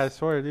podcast. Yeah, I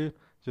swear, dude.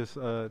 Just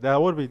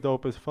that would be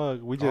dope as fuck.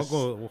 We just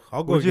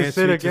I'll go we just against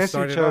sit you to against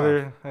start each it off.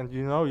 other, and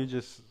you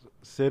just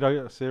sit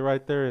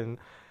right there and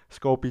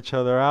scope each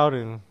other out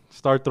and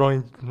start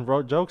throwing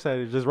jokes at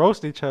it. Just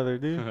roast each other,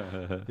 dude.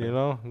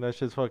 That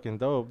shit's fucking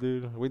dope,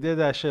 dude. We did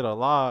that shit a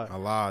lot. A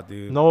lot,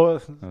 dude. No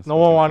That's one fucking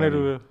wanted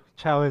funny. to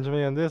challenge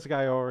me and this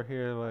guy over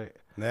here. Like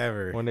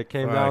Never. when it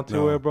came Fuck down to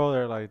no. it, bro,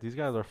 they're like, these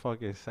guys are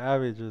fucking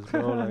savages,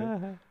 bro.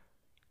 Like,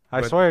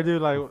 I But- swear,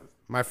 dude. Like,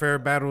 My favorite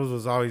battles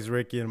was always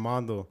Ricky and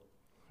Mondo.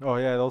 oh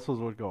yeah, those fools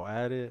would go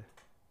at it.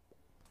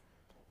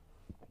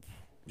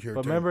 Your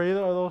But turn. remember,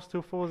 either of those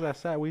 2 fools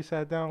we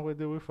sat down with,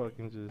 dude, we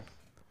fucking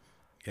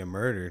Get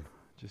murdered.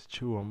 just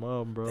chew them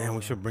up, bro. Damn,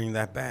 we should bring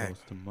that back.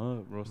 Roast them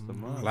up. Roast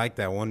them I up. like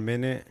that 1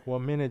 minute.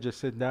 1 minute, just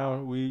sit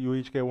down. You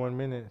each get 1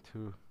 minute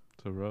to,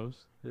 To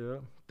roast.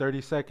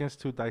 30 seconds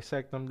to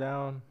dissect them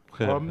down.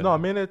 No, a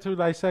minute to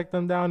dissect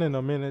them down and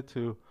a minute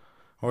to,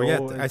 Oh, yeah.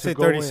 and I to say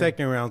go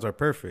 30-second rounds are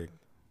perfect.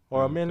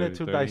 or a Mm, minute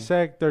to 30.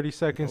 dissect, 30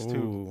 seconds to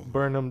Ooh.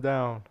 burn them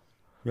down.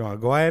 You want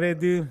to go at it,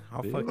 dude?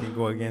 I'll Yeah. fucking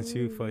go against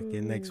you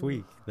fucking next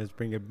week. Let's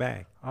bring it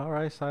back. All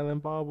right,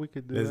 Silent Bob, we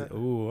could do that.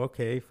 Ooh,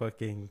 okay.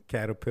 Fucking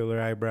caterpillar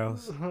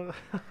eyebrows.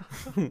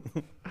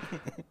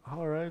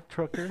 All right,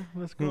 trucker,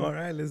 let's go. All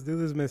right, let's do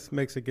this, Miss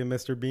Mexican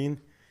Mr. Bean.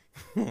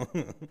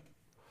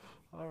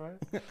 All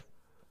right.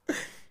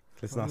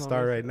 Let's not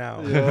start right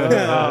now. Yeah,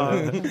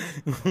 the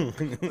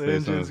Save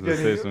engine's some,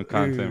 getting. save some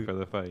content for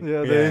the fight.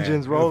 Yeah, the Yeah.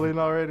 engine's rolling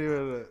already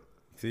with it.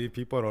 See,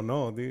 people don't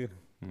know, dude.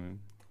 Mm.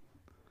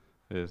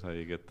 This is how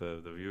you get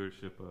the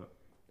viewership up.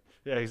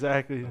 Yeah,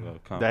 exactly. A little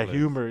That complex.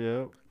 humor,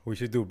 yeah. We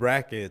should do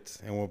brackets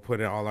and we'll put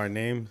in all our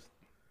names.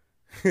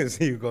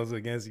 See who goes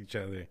against each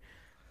other.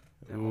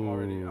 Damn,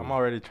 I'm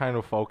already trying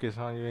to focus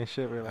on you and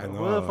shit. We're like, I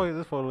what the know. fuck does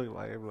this photo look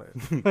like?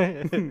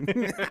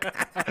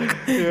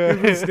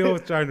 You're still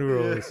trying to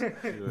roast.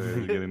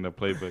 You're getting the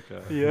playbook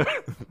out. Yeah.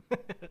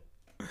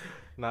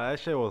 Nah, that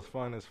shit was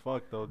fun as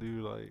fuck though,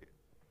 dude. Like,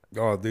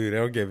 Oh, dude,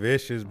 they'll get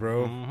vicious,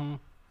 bro. mhm.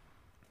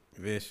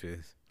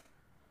 Vicious.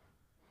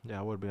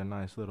 Yeah, it would be a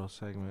nice little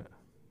segment.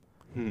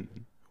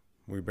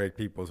 We break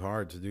people's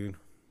hearts, dude.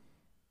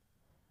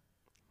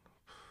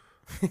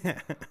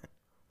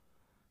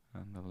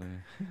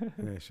 Ándale.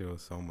 That shit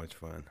was so much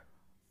fun.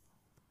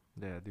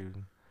 Yeah, dude.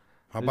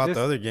 How It's about just-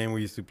 the other game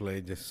we used to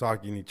play? Just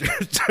socking each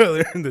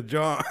other in the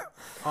jaw.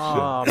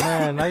 Oh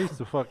man, I used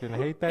to fucking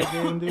hate that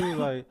game, dude.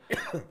 Like,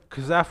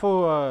 cause that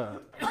fool,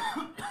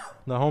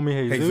 the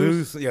homie Jesus.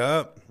 Jesus,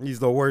 yeah, he's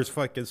the worst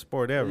fucking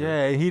sport ever.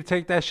 Yeah, and he'd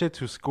take that shit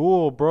to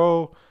school,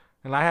 bro.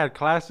 And I had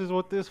classes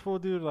with this fool,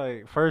 dude.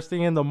 Like first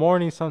thing in the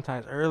morning,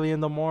 sometimes early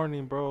in the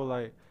morning, bro.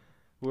 Like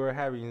we were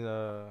having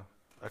a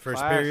First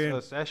class, period?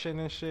 a session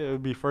and shit. It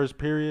would be first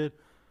period.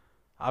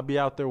 I'd be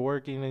out there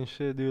working and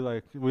shit, dude.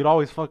 Like we'd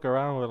always fuck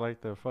around with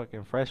like the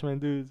fucking freshman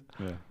dudes.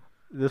 Yeah.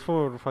 This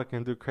fool would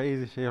fucking do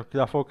crazy shit.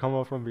 That fool come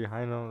up from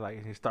behind them,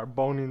 like he start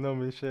boning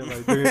them and shit,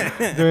 like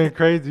doing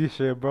crazy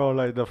shit, bro.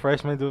 Like the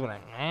freshman dude,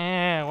 like,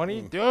 man, what are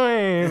you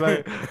doing?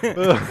 Like,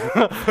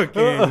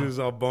 Fucking Jesus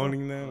all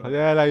boning them.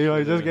 yeah, like you know,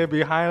 you just get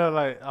behind her,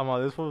 like, I'm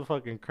like, this fool's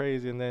fucking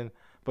crazy. And then,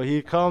 but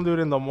he'd come, dude,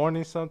 in the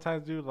morning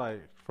sometimes, dude,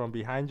 like from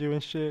behind you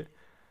and shit,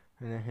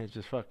 and then he'd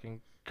just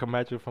fucking come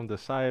at you from the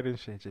side and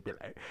shit, just be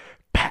like,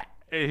 pat.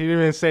 And he didn't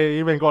even say, he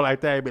didn't go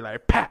like that. He'd be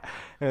like, pat.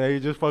 And then he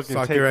just fucking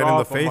Sock take you right in the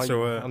off face on, or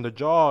my, what? on the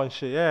jaw and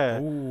shit, yeah.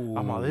 Ooh.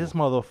 I'm like, this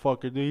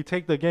motherfucker, dude. He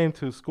take the game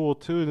to school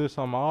too. This,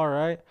 I'm all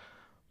right.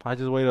 I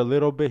just wait a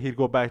little bit. He'd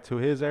go back to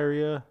his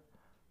area.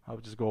 I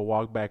would just go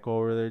walk back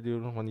over there,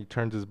 dude. When he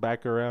turns his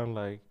back around,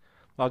 like,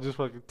 I'll just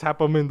fucking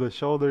tap him in the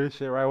shoulder and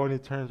shit right when he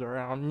turns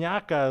around.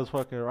 Nyaka is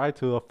fucking right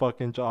to the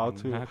fucking jaw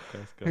too.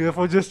 That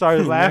fool just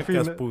started laughing.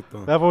 Nyacas,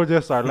 puto. That fool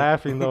just started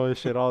laughing though and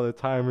shit all the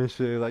time and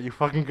shit. Like, you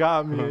fucking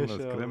got me and Las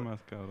shit. cremas,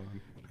 cabrón.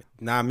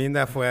 Nah, me and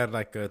that fool had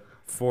like a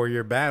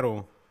 4-year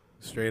battle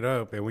straight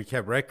up, and we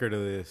kept record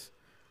of this.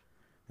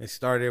 It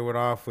started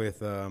off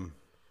with,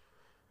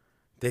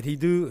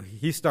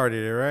 he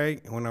started it,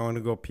 right? When I went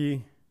to go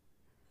pee.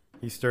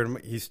 He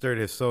stirred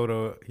his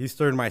soda. He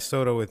stirred my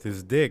soda with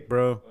his dick,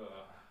 bro.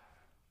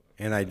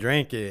 And I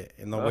drank it,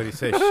 and nobody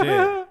said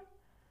shit.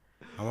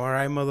 I'm all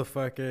right,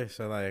 motherfucker.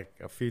 So, like,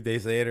 a few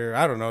days later,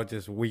 I don't know,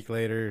 just a week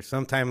later,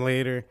 sometime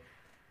later,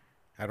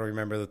 I don't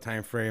remember the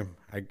time frame.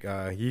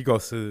 He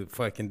goes to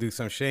fucking do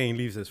some shit and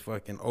leaves this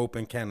fucking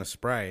open can of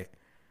Sprite.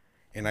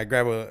 And I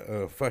grab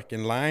a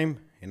fucking lime,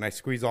 and I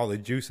squeeze all the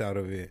juice out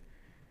of it.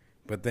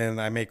 But then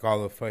I make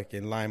all the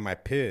fucking lime my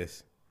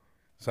piss.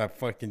 So I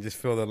fucking just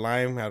fill the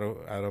lime out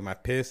of my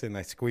piss, and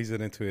I squeeze it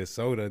into his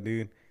soda,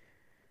 dude.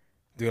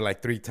 Do it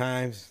like 3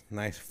 times.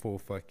 Nice full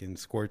fucking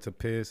squirts of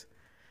piss.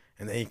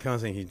 And then he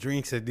comes and he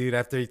drinks it, dude.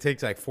 After he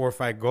takes like 4 or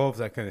 5 gulps,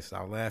 I couldn't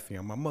stop laughing.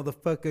 I'm like,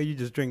 motherfucker, you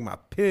just drink my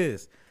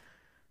piss.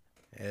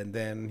 And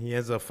then he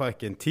ends up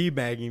fucking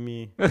teabagging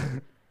me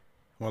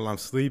while I'm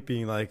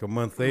sleeping like a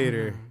month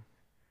later.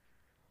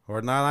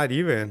 Or not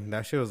even.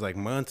 That shit was like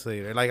months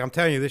later. Like, I'm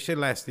telling you, this shit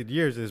lasted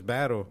years, this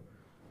battle.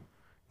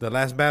 The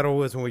last battle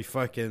was when we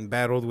fucking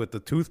battled with the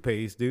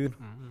toothpaste, dude.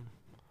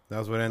 That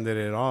was what ended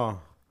it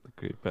all. The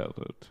great battle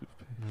of toothpaste.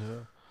 Yeah.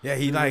 Yeah,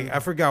 he like, I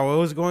forgot what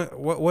was going,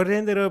 what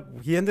ended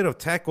up, he ended up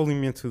tackling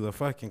me into the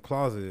fucking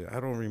closet. I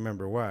don't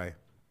remember why.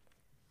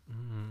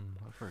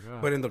 I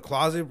forgot. But in the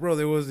closet, bro,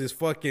 there was this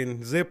fucking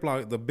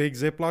Ziploc, the big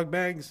Ziploc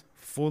bags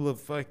full of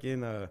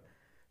fucking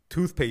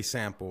toothpaste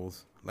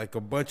samples. Like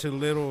a bunch of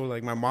little,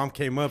 like my mom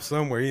came up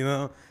somewhere, you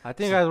know? I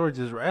think guys were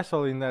just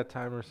wrestling that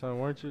time or something,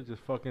 weren't you?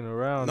 Just fucking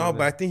around. No, and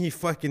but I then- think he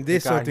fucking It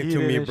did got something to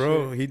heated me, and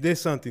bro. shit. He did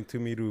something to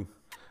me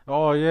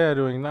Oh yeah,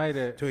 to ignite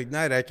it. to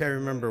ignite. I can't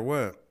remember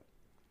what.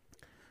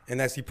 And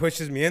as he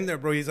pushes me in there,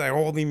 bro, he's like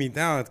holding me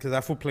down because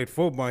that fool played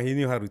football. He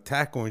knew how to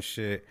tackle and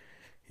shit.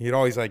 He'd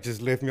always like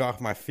just lift me off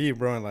my feet,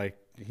 bro, and like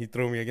he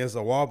threw me against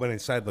the wall, but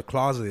inside the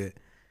closet.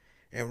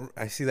 And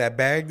I see that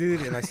bag,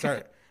 dude, and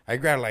I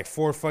grabbed like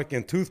 4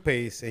 fucking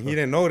toothpaste, and he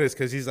didn't notice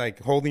because he's like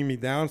holding me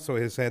down, so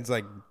his head's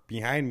like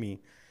behind me.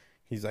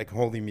 He's like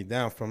holding me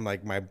down from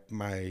like my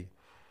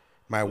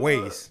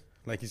waist.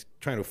 Like he's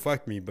trying to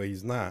fuck me, but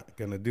he's not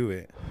gonna do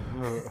it.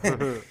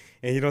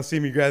 And you don't see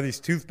me grab these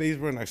toothpaste,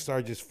 bro, and I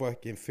start just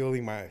fucking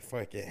filling my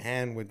fucking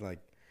hand with like,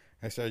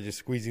 I started just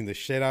squeezing the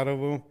shit out of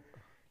them.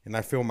 And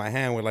I fill my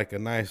hand with like a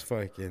nice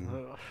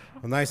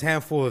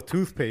handful of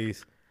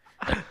toothpaste.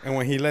 And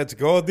when he lets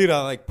go, dude,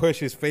 I like push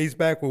his face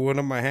back with one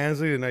of my hands,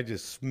 dude, and I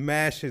just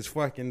smash his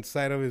fucking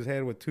side of his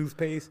head with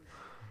toothpaste.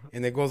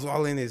 And it goes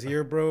all in his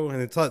ear, bro. And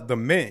it's like the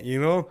mint,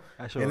 you know?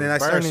 That shit And was then I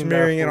start burning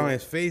smearing that it on fool.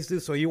 his face,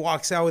 dude. So he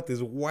walks out with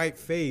this white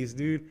face,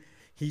 dude.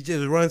 He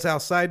just runs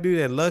outside, dude.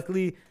 And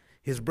luckily,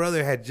 his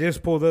brother had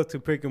just pulled up to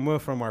pick him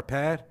up from our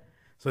pad.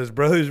 So his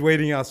brother's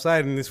waiting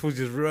outside, and this was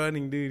just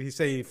running, dude. He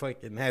said he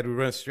fucking had to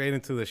run straight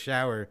into the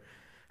shower.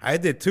 I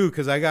did too,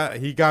 because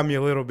he got me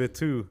a little bit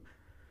too.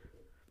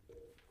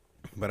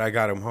 But I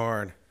got him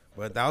hard.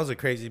 But that was a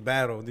crazy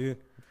battle, dude.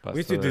 We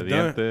used to Paso do de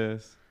done.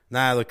 dientes.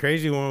 Nah, the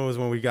crazy one was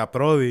when we got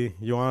Prodi.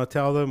 You want to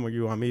tell them or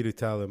you want me to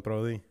tell them,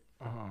 Prodi?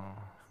 Oh,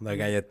 La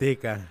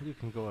Galletica. you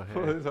can go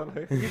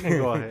ahead. You can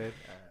go ahead.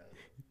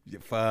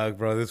 Fuck,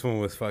 bro. This one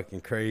was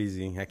fucking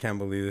crazy. I can't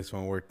believe this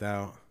one worked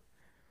out.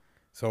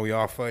 So we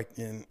all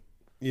fucking,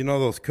 you know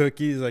those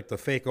cookies, like the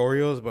fake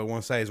Oreos, but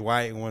one side's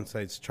white and one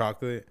side's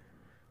chocolate?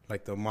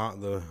 Like the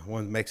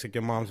ones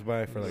Mexican moms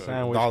buy for like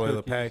Sandwich $1 the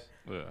cookies. pack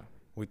Yeah.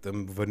 with the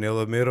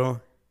vanilla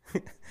middle.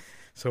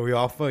 So we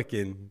all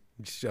fucking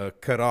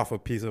cut off a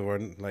piece of our,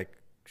 like,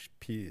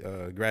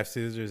 graph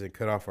scissors and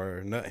cut off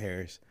our nut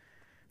hairs,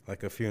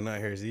 like a few nut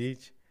hairs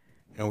each.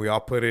 And we all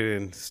put it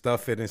and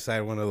stuff it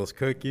inside one of those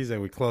cookies,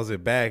 and we close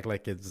it back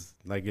like it's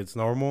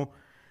normal.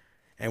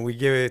 And we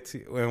give it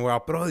to, and we're all,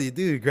 bro,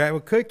 dude, grab a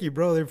cookie,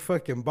 bro. They're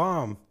fucking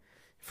bomb.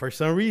 For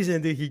some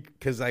reason, dude,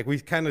 because like we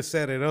kind of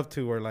set it up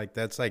to where like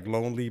that's like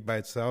lonely by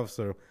itself.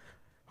 So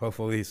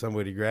hopefully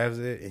somebody grabs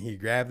it. And he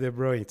grabbed it,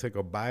 bro. He took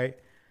a bite.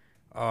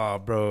 Oh,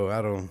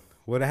 bro,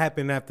 what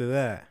happened after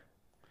that?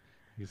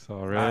 You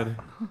saw red.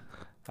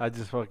 I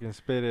just fucking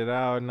spit it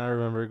out, and I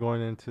remember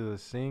going into the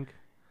sink.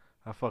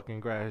 I fucking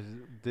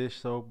grabbed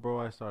dish soap, bro.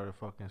 I started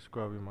fucking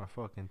scrubbing my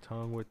fucking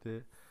tongue with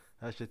it.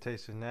 That shit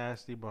tasted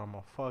nasty, but I'm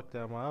gonna fuck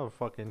that. I have a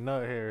fucking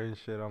nut hair and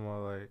shit. I'm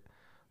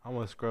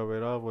gonna scrub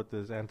it up with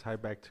this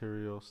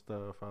antibacterial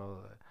stuff. I was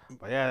like,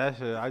 but yeah, that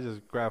shit. I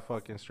just grabbed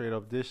fucking straight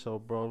up dish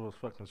soap, bro. Was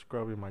fucking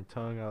scrubbing my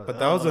tongue out. But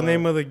that was the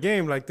name of the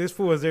game. Like, this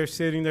fool was there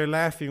sitting there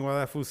laughing while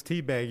that fool's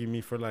teabagging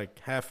me for like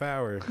half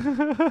hour.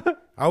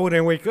 I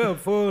wouldn't wake up,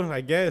 fool. I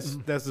guess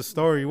that's the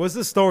story. What's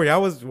the story?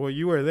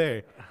 You were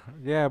there.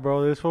 Yeah,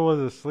 bro. This fool was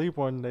asleep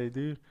one day,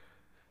 dude.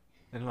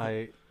 And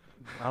like,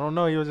 I don't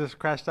know. He was just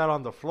crashed out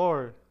on the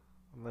floor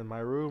in my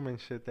room and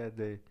shit that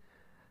day.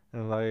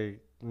 And like,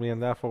 me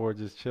and that fool were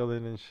just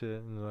chilling and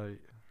shit. And like,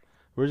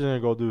 we're just gonna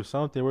go do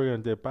something. We're gonna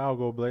dip out,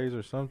 go blaze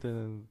or something.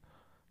 And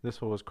this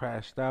fool was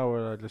crashed out.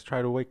 We're like, let's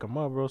try to wake him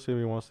up, bro. See if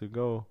he wants to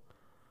go.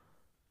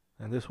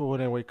 And this fool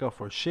wouldn't wake up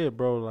for shit,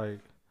 bro. Like,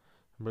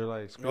 we're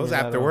like, It was screaming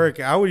at after him. work.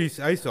 I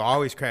used to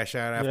always crash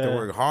out after Yeah.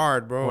 work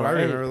hard, bro. Or I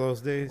like, remember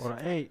those days. Or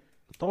like, hey,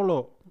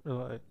 Tolo,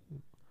 like,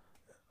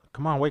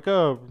 come on, wake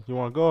up. You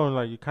want to go? And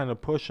like, you kind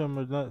of push him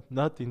or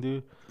nothing,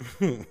 dude.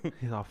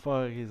 He's like,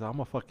 fuck. He's like, I'm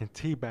going to fucking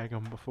teabag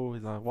him before.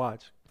 He's like,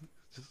 watch.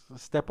 Just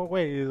step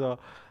away. He's like,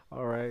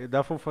 all right.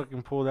 That fool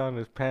fucking pulled down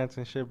his pants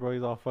and shit, bro.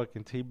 He's all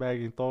fucking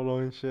teabagging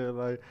Tolo and shit.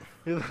 Like,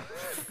 he's like,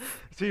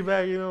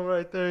 teabagging him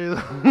right there. He's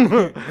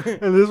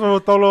like, and this one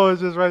with Tolo is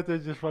just right there,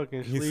 just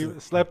fucking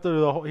slept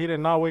through the whole. He did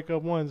not wake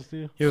up once,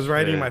 dude. He was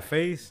right in Yeah. my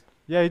face.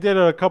 Yeah, he did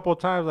it a couple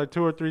times, like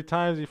 2 or 3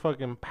 times. He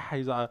fucking,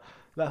 he's like,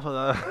 that's what,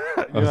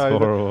 That's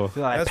horrible. he's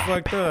like, That's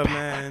fucked up,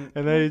 man.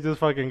 and then he just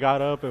fucking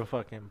got up and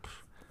fucking,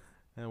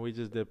 and we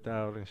just dipped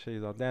out and shit.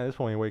 He's like, damn, this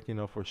one ain't waking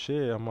up for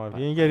shit. I'm like,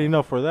 he ain't getting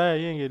up for that.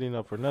 He ain't getting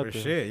up for nothing. For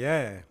shit,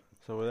 yeah.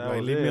 So that Like,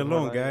 was leave it. me I'm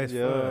alone, like, guys.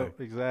 Yeah, Fuck.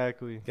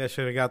 exactly. Guys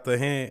should have got the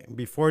hint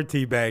before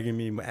teabagging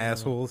me, my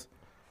assholes.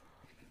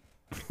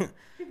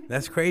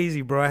 That's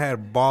crazy, bro. I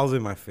had balls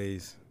in my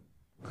face.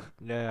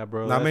 Yeah,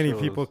 bro. Not that many shit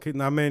people was- could.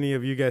 Not many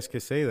of you guys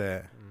could say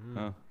that.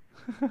 Mhm.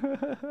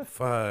 Huh.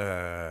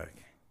 Fuck.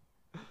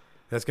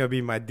 That's gonna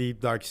be my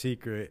deep dark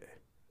secret.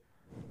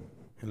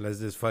 Unless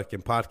this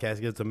fucking podcast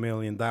gets 1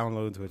 million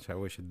downloads, which I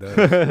wish it does.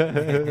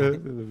 It'll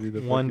be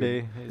the One fucking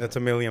day. That's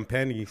 1 million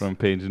pennies. front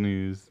page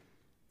news.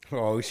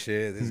 Oh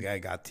shit! This guy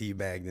got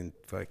teabagged and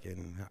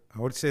fucking. I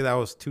would say that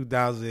was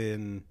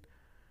 2000,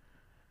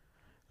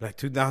 like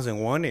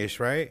 2001 ish,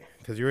 right?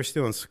 Because you were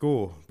still in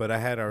school, but I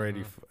had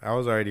already. I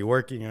was already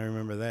working. I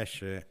remember that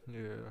shit.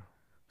 Yeah.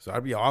 So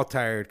I'd be all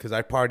tired because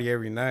I party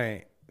every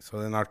night. So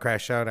then I'd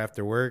crash out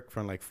after work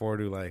from like 4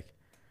 to like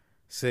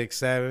 6,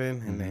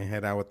 7, and then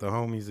head out with the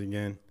homies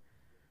again.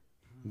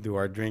 Do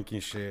our drinking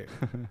shit.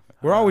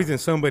 We're always in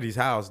somebody's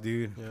house,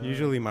 dude. Yeah.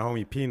 Usually my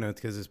homie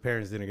Peanuts, because his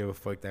parents didn't give a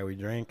fuck that we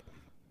drank.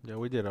 Yeah,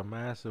 we did a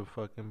massive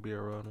fucking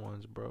beer run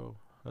once, bro.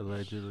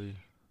 Allegedly.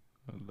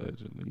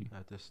 Allegedly.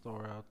 At the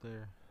store out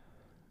there.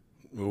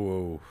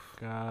 Whoa.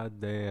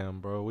 God damn,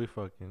 bro. We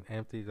fucking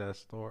emptied that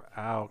store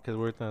out because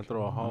we were going to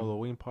throw a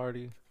Halloween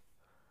party.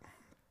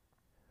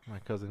 My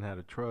cousin had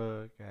a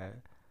truck.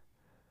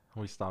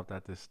 We stopped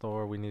at this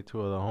store. We need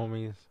 2 of the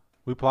homies.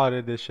 We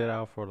plotted this shit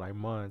out for like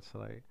months.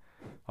 Like,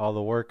 all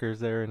the workers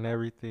there and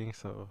everything.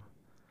 So,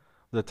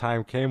 the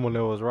time came when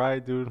it was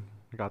right, dude.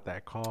 We got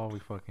that call. We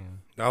fucking...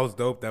 That was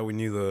dope that we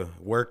knew the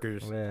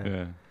workers. Yeah.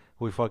 Yeah.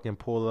 We fucking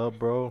pulled up,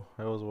 bro.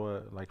 It was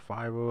what, like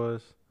 5 of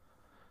us.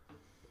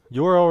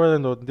 You were over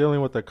there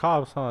dealing with the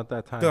cops, huh, at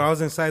that time? Dude, I was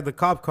inside the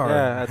cop car.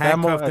 Yeah, at that,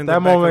 handcuffed at in the that back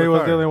of moment, the he was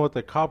car. dealing with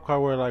the cop car.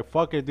 We're like,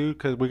 fuck it, dude,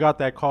 because we got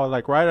that call,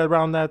 like, right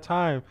around that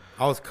time.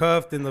 I was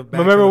cuffed in the back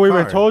Remember, of the we car.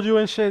 even told you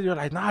and shit? You're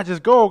like, nah,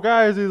 just go,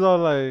 guys. He's all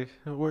like,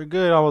 we're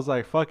good. I was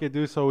like, fuck it,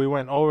 dude. So we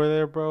went over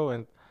there, bro,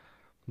 and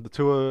it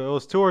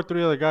was 2 or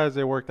 3 of the guys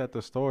that worked at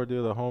the store,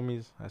 dude, the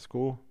homies at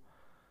school.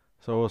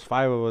 So it was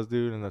 5 of us,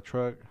 dude, in the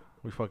truck.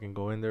 We fucking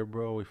go in there,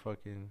 bro.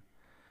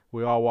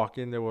 We all walk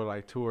in there with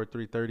like 2 or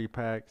 3 30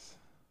 packs.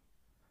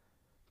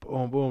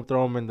 Boom, boom,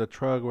 throw them in the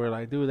truck. We're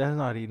like, dude, that's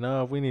not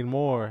enough. We need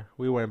more.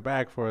 We went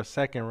back for a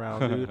second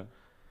round, dude.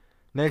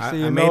 Next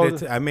thing I you made know,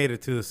 it. I made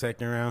it to the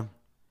second round.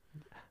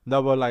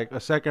 no, but like a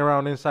second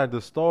round inside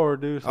the store,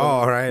 dude. So, Oh,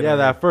 all right. yeah, all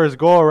that right. first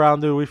go around,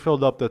 dude, we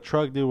filled up the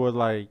truck, dude, with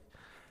like,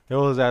 it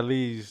was at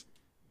least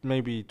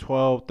maybe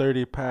 12,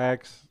 30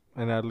 packs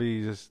and at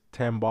least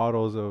 10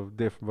 bottles of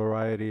different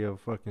variety of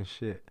fucking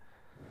shit.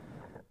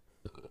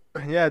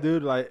 Yeah,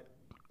 dude, like,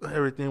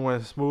 everything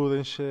went smooth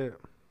and shit.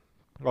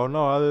 Oh,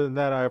 no, other than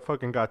that, I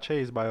fucking got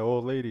chased by an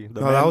old lady.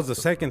 No, that was the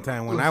second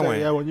time when I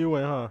went. Yeah, when you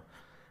went, huh?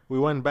 We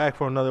went back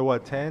for another,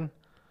 what, 10?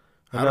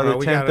 I don't Another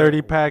know. 10,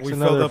 30 packs. We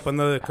another filled up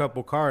another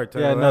couple carts.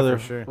 yeah, another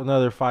for sure.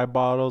 another 5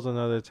 bottles,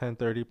 another 10,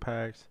 30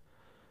 packs.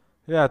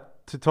 Yeah,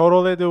 to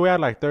total it, dude, we had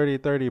like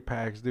 30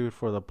 packs, dude,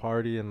 for the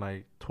party and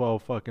like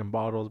 12 fucking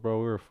bottles,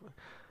 bro.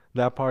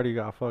 That party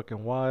got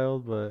fucking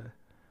wild, but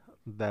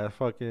that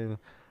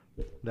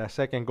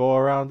second go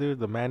around, dude,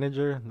 the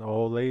manager, the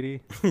old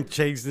lady,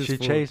 Chased this. she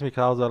fool. chased me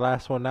because I was the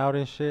last one out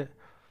and shit.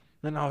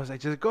 Then I was like,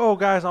 just go,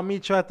 guys. I'll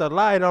meet you at the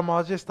light. I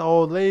was just the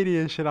old lady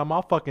and shit.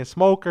 I'll fucking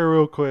smoke her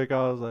real quick.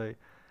 I was like,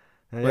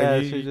 and But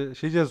yeah,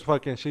 she just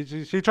fucking, she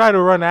tried to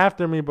run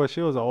after me, but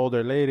she was an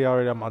older lady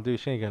already. I'm like,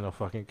 dude, she ain't gonna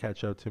fucking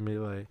catch up to me.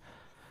 Like,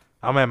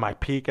 I'm at my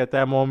peak at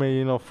that moment,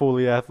 you know,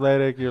 fully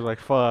athletic. You're like,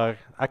 fuck,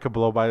 I could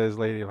blow by this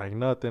lady like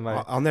nothing.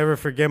 Like, I'll never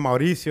forget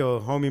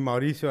Mauricio. Homie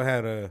Mauricio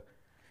had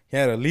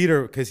a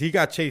leader because he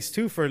got chased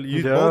too. For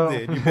you Yeah. both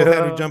did. You both had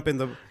Yeah. to jump in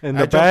the. in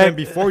I the jumped back in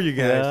before you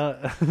guys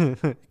Yeah.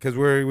 because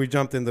we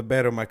jumped in the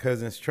bed of my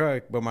cousin's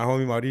truck. But my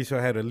homie Mauricio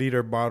had a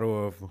liter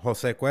bottle of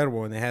Jose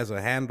Cuervo and it has a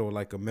handle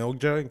like a milk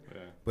jug,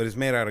 but it's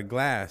made out of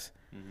glass.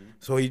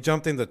 So he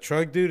jumped in the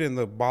truck, dude, and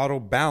the bottle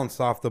bounced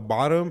off the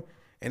bottom.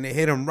 And it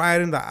hit him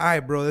right in the eye,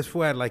 bro. This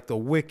fool had like the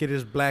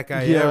wickedest black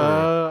eye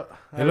ever.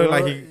 Yeah. It looked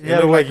like he it had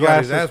to looked wear like he got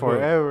his glasses ass whooped.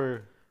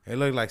 forever. It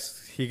looked like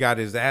he got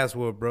his ass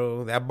whooped,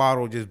 bro. That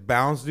bottle just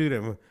bounced, dude,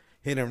 and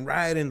hit him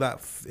right in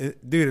that,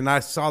 dude. And I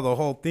saw the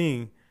whole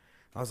thing.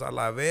 I was like,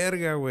 la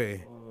verga,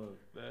 way.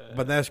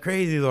 But that's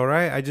crazy, though,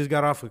 right? I just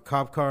got off a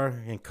cop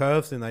car in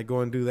cuffs, and I go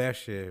and do that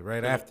shit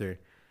right after.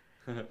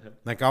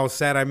 Like, I was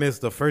sad I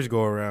missed the first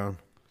go around.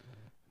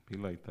 Be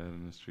like that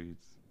in the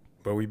streets.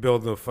 But we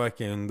built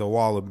the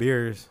wall of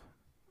beers.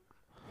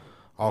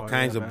 All Oh,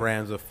 kinds yeah, of man.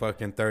 brands of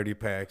fucking 30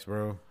 packs,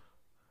 bro.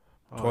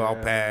 Oh, 12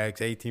 yeah.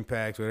 packs, 18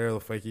 packs, whatever the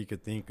fuck you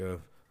could think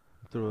of.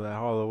 Through that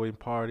Halloween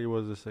party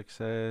was a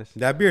success.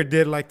 That beer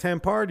did like 10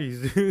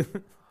 parties, dude.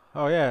 You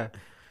Oh yeah,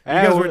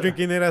 guys And were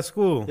drinking it at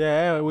school.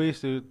 Yeah, and we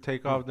used to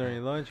take off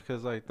during lunch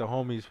because like the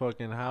homie's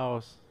fucking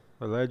house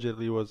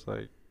allegedly was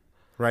like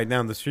Right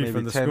down the street maybe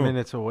from the 10 school.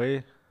 minutes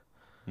away.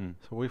 Hmm.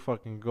 So we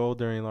fucking go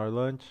during our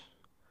lunch.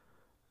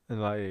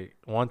 And like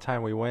one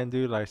time we went,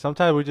 dude, like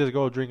sometimes we just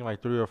go drink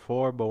like 3 or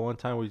 4, but one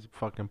time we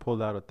fucking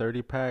pulled out a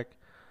 30 pack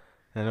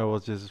and it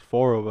was just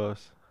 4 of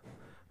us.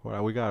 We're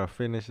like, we gotta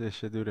finish this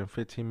shit, dude, in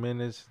 15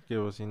 minutes.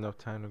 Give us enough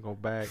time to go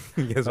back.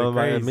 You guys So are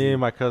crazy. me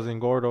and my cousin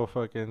Gordo,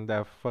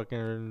 that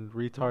fucking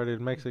retarded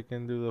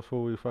Mexican dude, the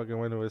fool, we fucking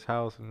went to his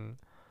house and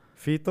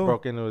Fito?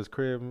 broke into his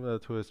crib,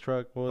 to his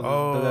truck. What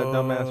was it? That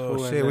dumbass Oh,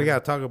 fool. and shit. We then- got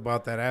to talk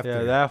about that after.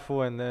 Yeah, that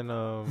fool, and then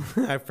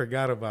I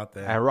forgot about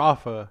that. and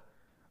Rafa,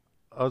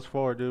 us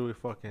 4, dude,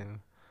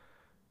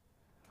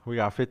 we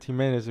got 15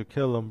 minutes to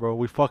kill him, bro.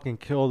 We fucking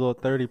killed a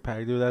 30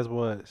 pack, dude. That's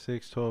what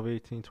 6, 12,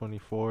 18,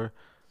 24,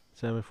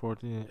 7,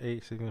 14,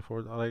 8, 16,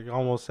 4, like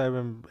almost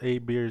 7,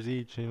 8 beers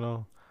each, you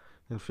know,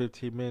 in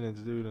 15 minutes,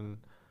 dude. And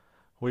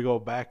we go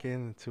back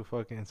into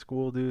fucking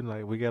school, dude.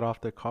 Like we get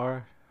off the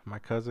car, my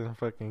cousin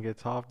fucking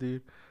gets off,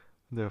 dude.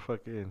 The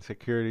fucking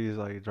security is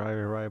like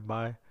driving right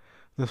by.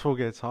 This fool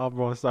gets off,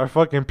 bro, and start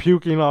fucking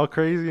puking all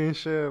crazy and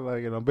shit,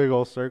 like in a big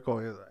old circle.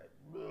 He's like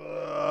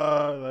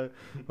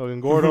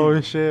fucking Gordo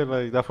and shit.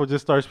 Like that fool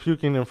just starts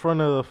puking in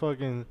front of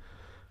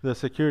the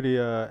security,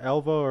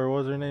 Elva, or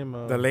what's her name?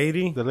 The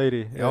lady? The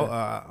lady. The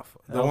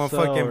one Elsa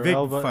fucking or Vic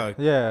Elva. fuck.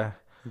 Yeah.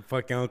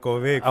 Fucking Uncle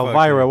Vic.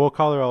 Elvira. We'll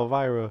call her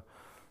Elvira.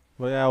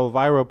 But yeah,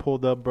 Elvira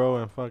pulled up, bro,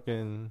 and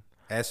fucking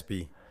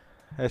Espy.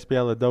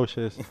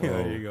 Espialidocious.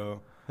 There you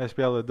go.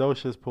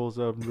 Espialidocious pulls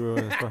up, bro,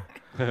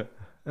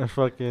 and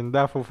fucking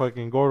that fool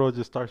fucking Gordo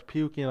just starts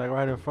puking like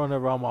right in front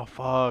of her. I'm all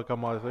fuck.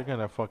 I'm all they're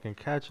gonna fucking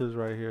catch us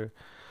right here.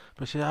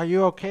 But she's, are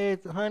you okay,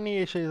 honey?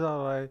 And she's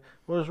all like,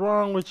 what's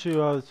wrong with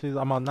you?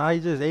 I'm all, nah, he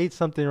just ate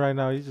something right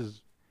now. He's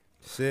just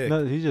Sick.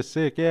 no, he's just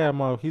sick. Yeah,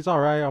 I'm all, he's all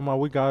right. I'm all,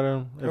 we got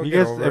him. He'll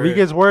get over If he it.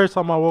 gets worse,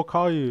 I'm all, we'll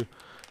call you.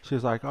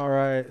 She's like, all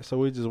right. So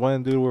we just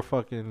went, dude. We're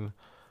fucking.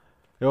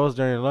 It was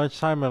during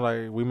lunchtime, and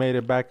like we made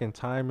it back in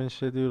time and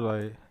shit, dude.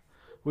 Like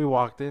we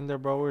walked in there,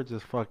 bro. We're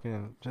just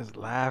fucking just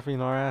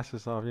laughing our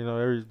asses off, you know.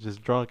 Every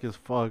just drunk as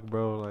fuck,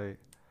 bro. Like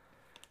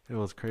it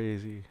was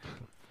crazy.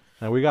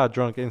 And we got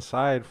drunk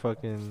inside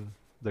fucking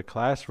the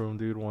classroom,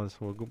 dude. Once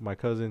with my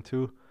cousin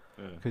too,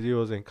 because he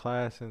was in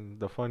class. And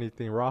the funny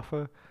thing,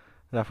 Rafa,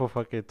 that fool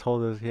fucking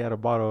told us he had a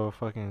bottle of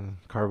fucking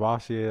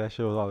Carvassier. That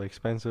shit was all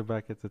expensive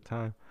back at the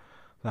time.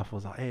 That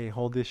fool's like, hey,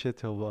 hold this shit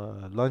till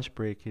lunch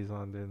break. He's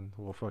on, then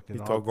we'll fucking.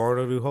 He told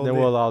Gordo to hold Then it.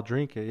 we'll all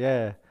drink it,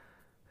 yeah.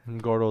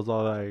 And Gordo's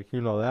all like,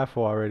 you know that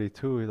fool already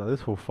too. He's like,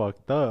 this fool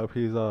fucked up.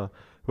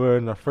 We're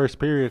in the first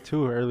period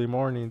too, early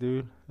morning,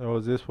 dude. It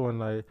was this one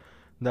like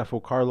that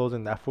fool Carlos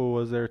and that fool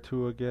was there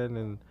too again,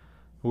 and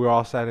we were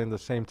all sat in the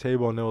same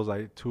table, and there was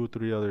like 2,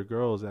 3 other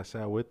girls that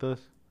sat with us.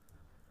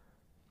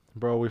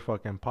 Bro, we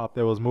fucking popped.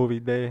 It was movie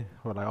day.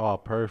 We're like, oh,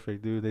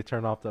 perfect, dude. They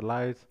turned off the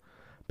lights,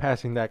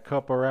 passing that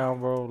cup around,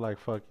 bro, like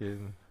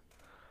fucking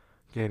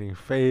getting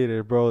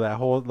faded, bro. Our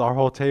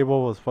whole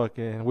table was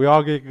fucking. We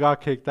all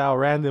got kicked out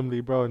randomly,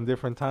 bro, in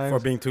different times For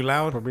being too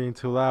loud? for being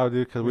too loud,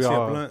 dude. Cause You see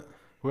a blunt?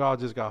 we all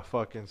just got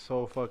fucking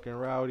so fucking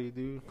rowdy,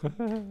 dude.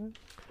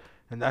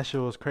 And that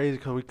shit was crazy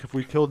because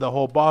we killed the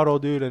whole bottle,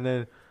 dude. And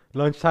then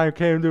lunchtime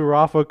came, dude.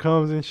 Rafa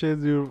comes and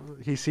shit, dude.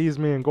 He sees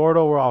me and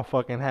Gordo. We're all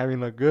fucking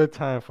having a good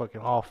time, fucking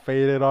all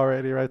faded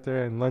already right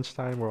there. And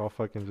lunchtime, we're all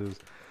fucking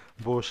just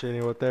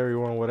bullshitting with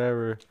everyone,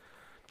 whatever.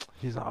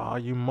 He's like, oh,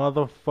 you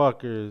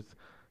motherfuckers.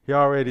 He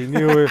already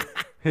knew it.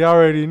 He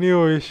already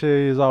knew his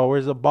shit. He's like,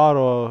 where's the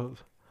bottle?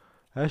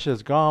 That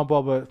shit's gone,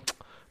 but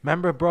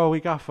remember, bro, we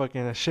got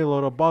fucking a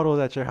shitload of bottles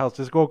at your house.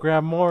 Just go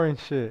grab more and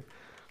shit.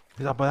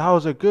 He's like, but that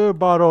was a good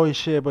bottle and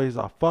shit. But he's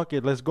like, fuck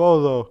it, let's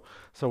go though.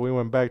 So we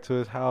went back to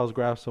his house,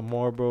 grabbed some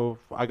more, bro.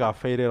 I got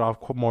faded off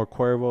more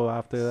Cuervo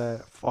after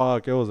that.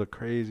 Fuck, it was a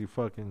crazy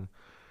fucking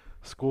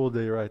school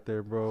day right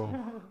there, bro.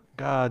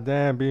 God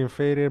damn, being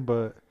faded.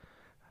 But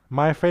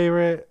my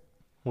favorite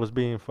was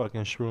being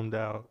fucking shroomed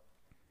out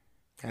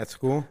At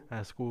school?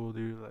 at school,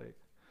 dude. Like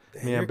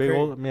Damn, me you're and Big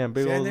crazy. Ol',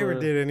 See, I never were-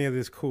 did any of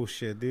this cool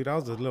shit, dude. I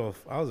was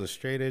a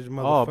straight edge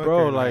motherfucker Oh,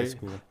 bro, in high like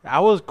school. I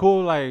was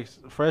cool like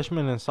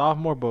freshman and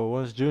sophomore, but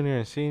once junior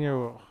and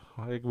senior,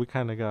 like we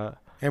kind of got.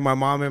 And my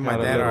mom and my Got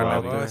a dad little are like,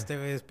 out oh, there. este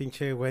güey es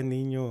pinche buen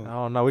niño. I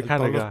don't know. We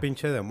kind of Todos got.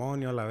 pinche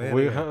demonio, la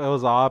verga. It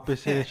was the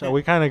opposite. So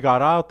we kind of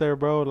got out there,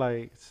 bro.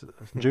 Like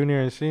junior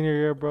and senior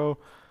year, bro.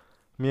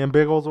 Me and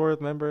Bigglesworth,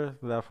 remember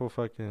that fool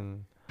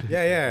fucking.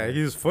 Yeah,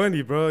 he's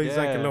funny, bro. He's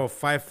like a Yeah. little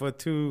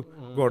 5'2"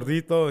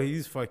 gordito.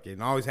 He's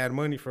fucking always had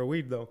money for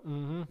weed, though.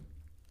 Mm-hmm.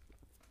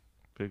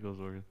 Pickles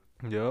organ.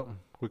 Yep.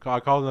 I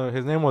called him.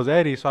 His name was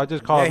Eddie, so I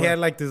just called Yeah, him. he had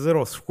like this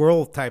little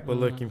squirrel type of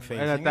looking face.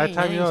 And at that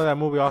time, you know that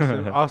movie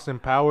Austin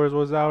Powers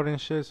was out and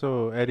shit.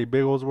 So Eddie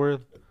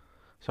Bigglesworth.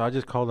 So I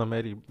just called him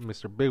Eddie,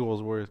 Mr.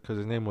 Bigglesworth, because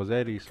his name was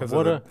Eddie. So Because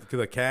what of up?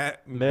 the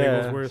cat, Yeah.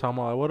 Bigglesworth. So I'm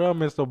like, what up,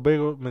 Mr.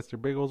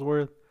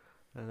 Bigglesworth?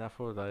 And that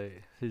fool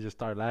like he just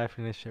started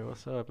laughing and shit.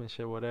 What's up and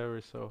shit, whatever.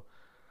 So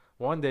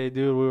one day,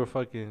 dude, we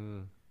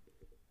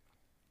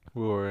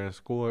were in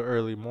school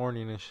early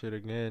morning and shit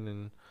again,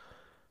 and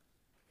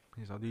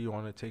he's like, do you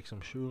want to take some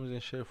shrooms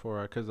and shit for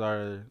our, cause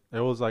it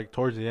was like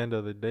towards the end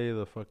of the day,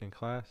 the fucking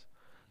class.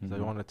 He's like,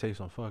 you want to take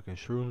some fucking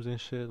shrooms and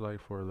shit, like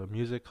for the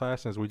music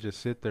class, since we just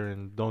sit there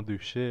and don't do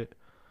shit.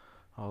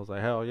 I was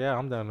like, hell yeah,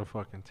 I'm down to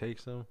fucking take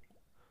some.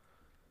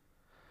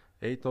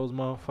 Ate those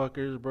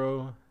motherfuckers,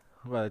 bro.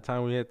 By the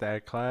time we hit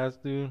that class,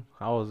 dude,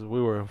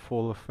 we were in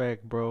full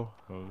effect, bro.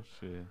 Oh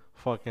shit.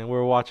 Fucking, I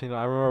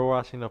remember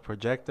watching a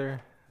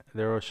projector.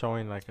 They were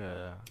showing like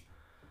a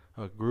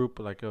group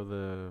like of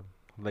the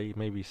late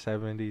maybe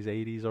 70s,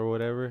 80s or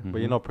whatever. But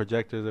you Mhm. know,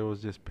 projectors, it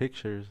was just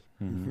pictures.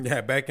 Mhm. Yeah,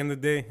 back in the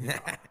day.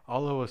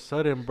 All of a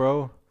sudden,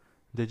 bro,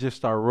 they just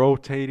start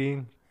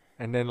rotating.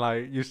 And then,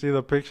 like, you see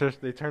the pictures,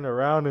 they turn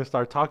around and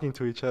start talking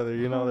to each other.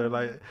 You know, they're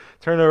like,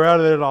 turn around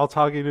and they're all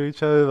talking to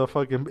each other. The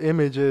fucking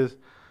images.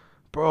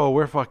 Bro,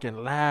 we're fucking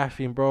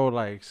laughing, bro,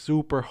 like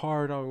super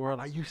hard. We're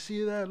like, you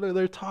see that? Look,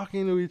 they're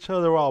talking to each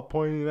other. We're all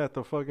pointing at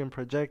the fucking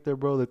projector,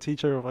 bro. The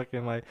teacher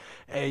fucking like,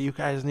 hey, you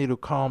guys need to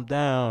calm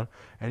down.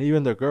 And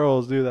even the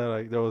girls do that.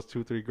 Like, there was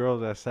 2-3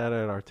 girls that sat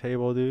at our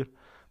table, dude.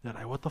 They're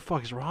like, what the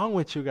fuck is wrong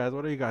with you guys?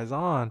 What are you guys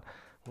on?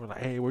 We're like,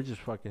 hey, we're just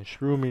fucking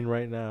shrooming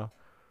right now.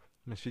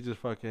 And she just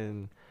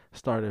fucking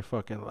started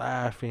fucking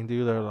laughing,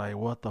 dude. They're like,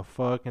 what the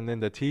fuck? And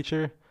then the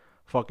teacher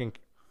fucking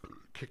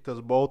kicked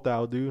us both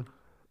out, dude.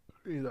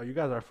 He's like, you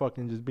guys are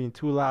fucking just being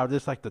too loud.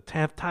 This is like the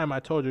 10th time I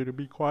told you to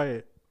be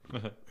quiet.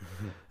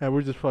 And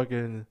we just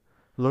fucking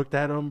looked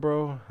at him,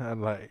 bro.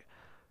 And like,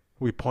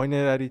 we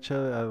pointed at each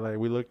other. Like,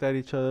 we looked at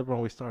each other, bro.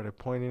 And we started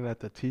pointing at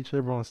the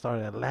teacher, bro. And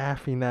started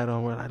laughing at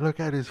him. We're like, look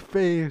at his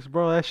face,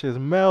 bro. That shit's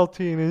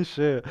melting and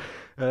shit.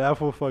 And that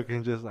fool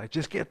fucking just like,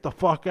 just get the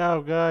fuck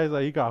out, guys.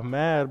 Like, he got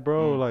mad,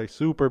 bro. Like,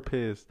 super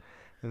pissed.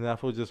 And that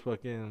fool just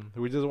fucking,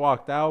 we just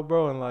walked out,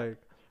 bro. And like,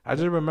 I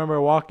just remember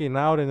walking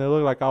out and it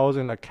looked like I was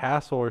in a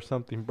castle or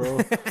something, bro.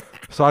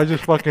 So I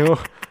just fucking,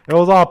 it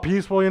was all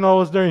peaceful, you know. It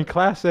was during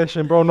class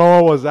session, bro. No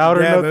one was out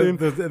or Yeah, nothing.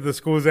 the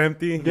school's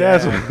empty. Yeah,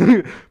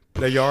 so-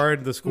 The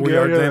yard, the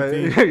schoolyard's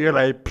empty. Like, you're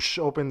like, psh,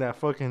 open that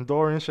fucking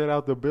door and shit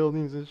out the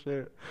buildings and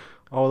shit.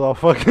 I was all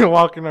fucking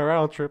walking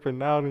around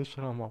tripping out and shit.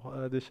 I'm like,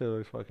 what? This shit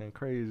looks fucking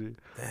crazy.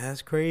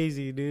 That's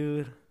crazy,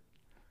 dude.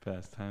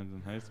 Fast times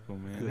in high school,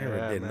 I man. never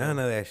Yeah, did man. none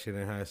of that shit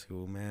in high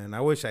school, man. I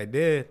wish I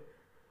did.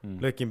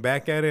 Looking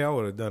back at it, I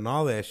would have done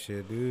all that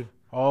shit, dude.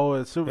 Oh,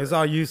 it's super. It's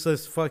all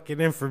useless fucking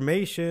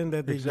information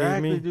that they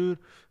Exactly, gave me. dude.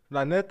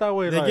 La neta,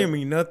 way, They like, give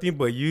me nothing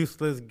but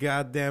useless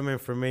goddamn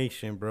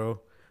information, bro.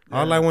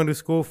 All Yeah. I went to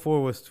school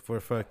for was for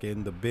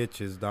fucking the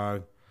bitches,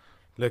 dog.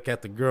 look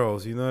at the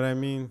girls. You know what I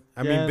mean?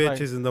 I Yeah, mean, like-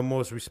 bitches in the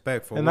most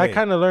respectful And way. I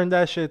kind of learned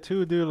that shit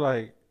too, dude.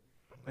 Like,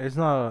 it's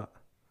not.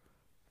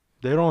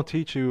 They don't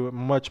teach you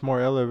much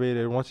more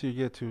elevated once you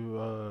get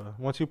to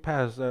once you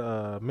pass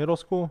middle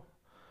school.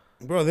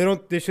 Bro, they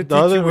should The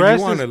teach other you what you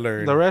rest want is to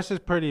learn. the rest is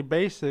pretty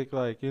basic.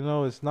 Like, you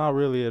know, it's not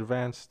really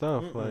advanced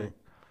stuff. Mm-mm. Like,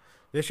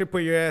 They should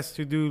put your ass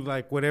to do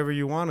like whatever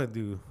you want to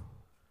do.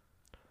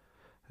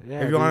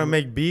 yeah, If you want to dude.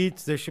 make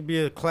beats, there should be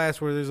a class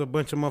where there's a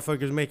bunch of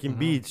motherfuckers making Mhm.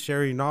 beats,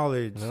 sharing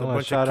knowledge. You a know,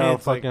 bunch shout of out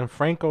kids like, fucking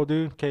Franco,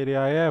 dude.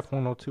 KDIF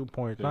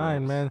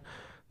 102.9, Yes. man.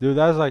 Dude,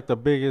 that's like the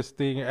biggest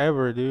thing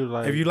ever, dude.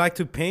 Like, if you like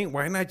to paint,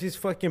 why not just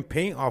fucking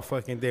paint all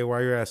fucking day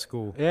while you're at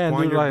school? yeah, and Go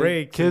on dude, your like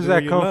breaks and kids do that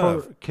what you come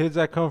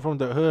love. from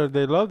the hood,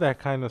 they love that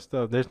kind of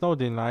stuff. There's no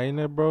denying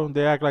it, bro.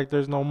 They act like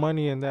there's no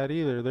money in that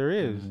either. There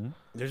is. Mhm.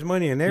 There's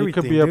money in You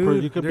everything, could be a pro-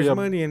 dude. you could be There's a-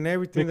 money in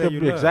everything You that could you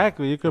be love.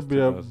 exactly. You could It's be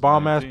a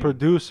bomb ass 2019.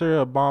 producer,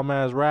 a bomb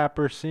ass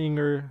rapper,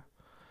 singer,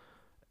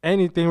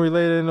 anything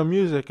related to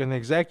music, an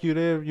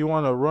executive. You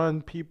want to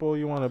run people.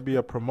 You want to be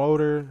a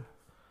promoter.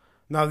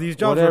 Now these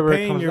jobs Whatever are it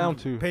paying comes you down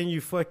to. paying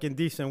you fucking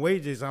decent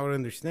wages. I would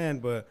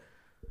understand, but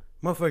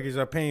motherfuckers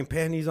are paying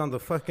pennies on the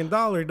fucking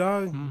dollar,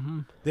 dog. Mm-hmm.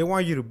 They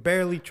want you to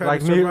barely try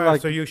Like to me, survive,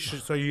 like- so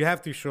you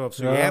have to show up.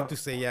 So you Yeah. have to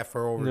say yeah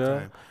for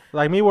overtime.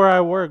 Like me, where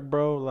I work,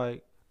 bro.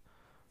 Like,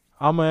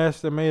 I'm an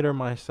estimator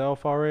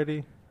myself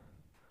already.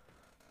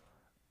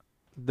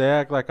 They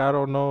act like I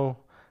don't know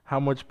how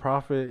much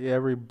profit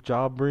every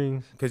job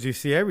brings. Because you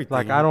see everything.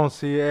 Like, I don't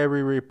see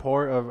every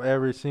report of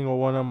every single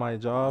one of my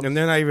jobs. And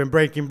they're not even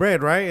breaking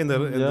bread, right? In the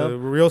Yep.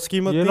 real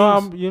scheme of you things.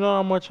 know, you know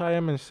how much I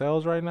am in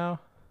sales right now?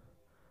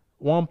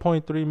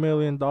 $1.3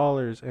 million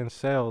in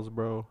sales,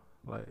 bro.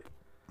 Like,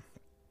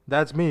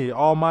 that's me.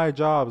 All my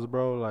jobs,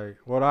 bro. Like,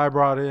 what I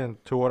brought in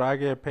to what I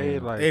get paid.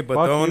 Yeah. Like, Hey, but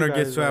fuck the you owner guys,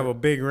 gets to have a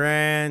like- big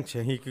ranch,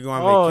 and he could go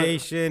on Oh,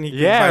 vacation. He can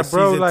yeah, buy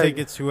bro, season like-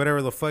 tickets to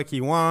whatever the fuck he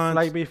wants.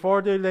 Like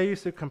before, dude, they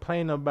used to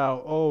complain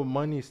about, oh,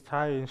 money's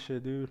tight and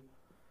shit, dude.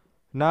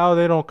 Now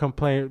they don't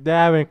complain. They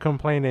haven't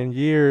complained in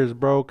years,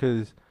 bro,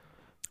 because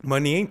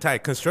Money ain't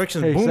tight.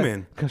 Construction's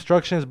booming.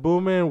 construction's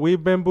booming.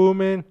 We've been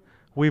booming.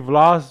 We've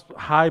lost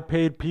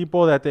high-paid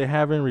people that they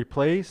haven't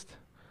replaced.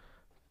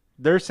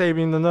 They're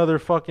saving another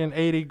fucking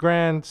 80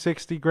 grand,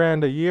 60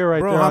 grand a year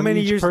right Bro, there how on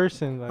many each years-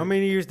 person. Like, How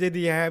many years did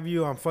he have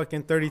you on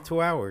fucking 32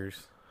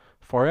 hours?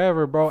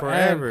 forever, bro.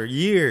 Forever.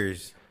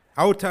 Years.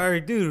 I would tell her,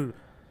 dude,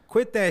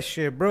 quit that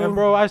shit, bro. And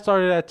bro, I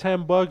started at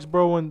 $10,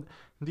 bro, when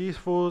these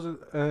fools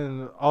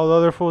and all the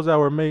other fools that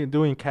were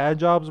doing CAD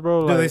jobs,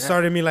 bro. Dude, they like,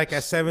 started me like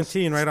at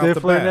 17 right off the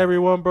Stifler and bat.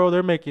 everyone, bro,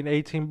 they're making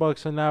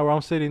 $18 an hour.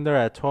 I'm sitting there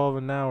at 12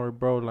 an hour,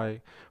 bro.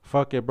 Like,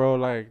 fuck it, bro.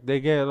 Like, they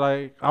get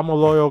like, I'm a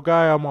loyal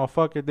guy. I'm all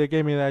fuck it. They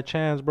gave me that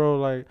chance, bro.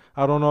 Like,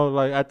 I don't know.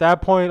 Like, at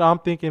that point, I'm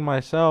thinking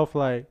myself,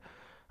 like,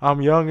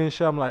 I'm young and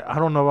shit. I'm like, I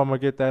don't know if I'm gonna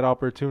get that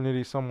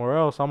opportunity somewhere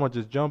else. I'm gonna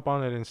just jump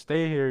on it and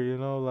stay here, you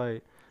know.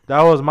 Like,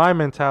 that was my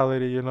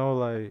mentality, you know.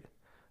 Like,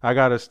 I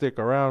gotta stick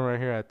around right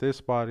here at this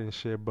spot and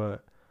shit.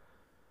 But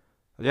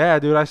yeah,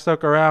 dude, I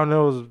stuck around. It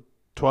was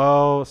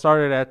 12,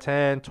 started at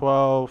 10,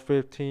 12,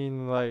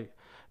 15. Like,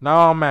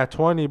 now I'm at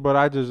 20, but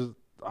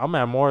I'm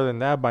at more than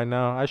that by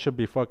now. I should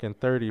be fucking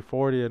 30,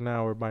 40 an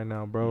hour by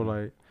now, bro. Mhm.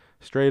 Like,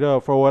 straight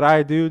up. For what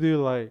I do, dude,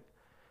 like,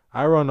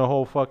 I run the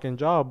whole fucking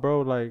job,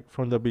 bro. Like,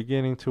 from the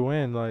beginning to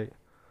end. Like,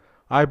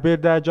 I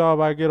bid that job,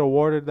 I get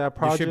awarded that You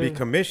project. should be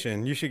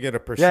commissioned. You should get a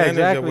percentage of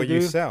exactly, what you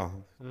dude. sell.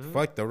 Mhm.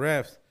 Fuck the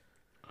refs.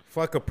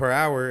 Fuck a per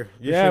hour.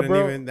 You Yeah, shouldn't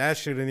bro. even. That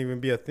shouldn't even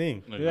be a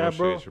thing. Yeah,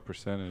 bro. Negotiate your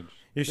percentage.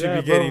 You should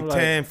Yeah, be bro, getting like-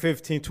 10,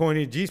 15,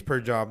 20 G's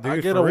per job, dude. I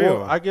get for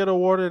real. I get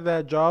awarded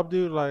that job,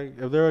 dude. Like,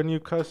 if they're a new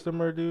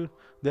customer, dude,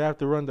 they have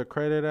to run the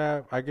credit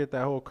app. I get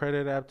that whole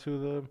credit app to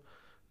them.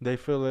 They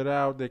fill it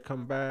out. They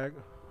come back.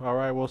 All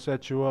right, we'll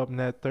set you up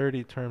net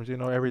 30 terms. You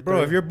know, every Bro,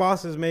 30. if your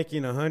boss is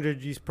making 100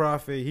 G's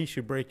profit, he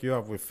should break you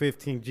off with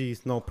 15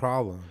 G's, no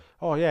problem.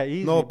 oh yeah,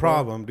 easy. No bro.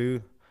 problem,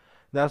 dude.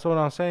 That's what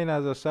I'm saying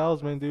as a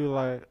salesman, dude.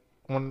 Like,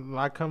 when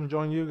I come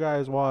join you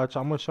guys, watch.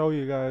 I'm gonna show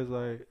you guys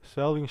like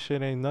selling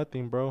shit ain't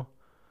nothing, bro.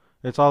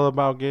 It's all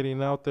about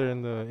getting out there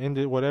in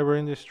the whatever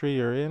industry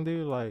you're in,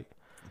 dude. Like,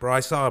 Bro, I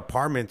saw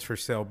apartments for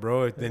sale,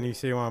 bro. Then you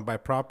say you want to buy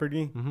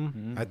property.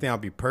 mm-hmm. I think I'll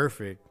be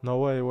perfect. No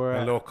way, we're A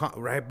at. little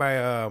right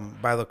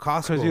by the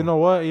Costco. Because you know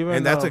what, even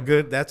and that's a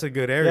good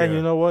area. Yeah,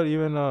 you know what,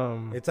 even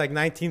It's like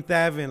 19th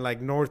Ave and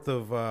like north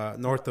of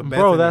Bethany.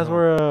 bro, that's home.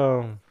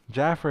 where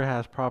Jaffer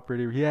has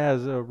property. He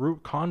has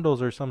root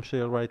condos or some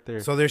shit right there.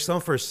 So there's some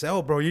for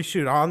sale, bro. You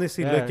should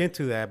honestly Yeah. look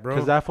into that, bro.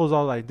 Because that fool's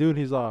all like, dude,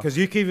 he's all. Because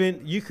you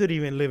could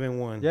even live in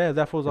one. Yeah,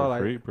 that fool's all For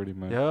like, free, pretty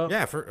much. yeah.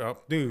 Yeah,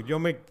 dude, you'll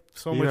make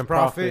so Even much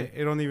profit. profit.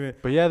 It don't even.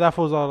 But yeah, that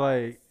fool's all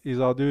like, he's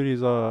all, dude,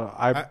 he's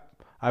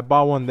I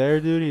bought one there,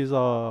 dude. He's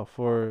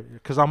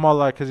because I'm all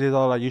like, because he's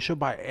all like, you should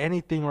buy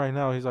anything right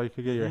now. He's all, you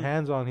could get your Mhm.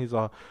 hands on. He's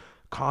all,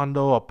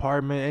 condo,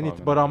 apartment, anything.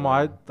 Fucking But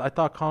apartment. I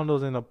thought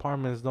condos and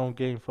apartments don't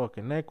gain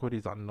fucking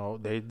equities. I know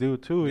they do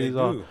too. They He's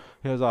all, do.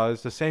 he was all,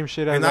 it's the same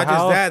shit as And a not just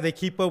house. that, they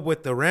keep up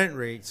with the rent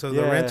rate. So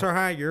the Yeah. rents are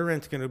high, your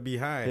rent's gonna be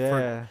high.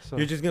 Yeah, so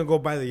You're just gonna go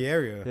by the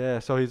area. yeah,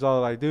 so he's all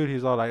like, dude,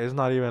 he's all like, it's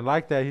not even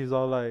like that. He's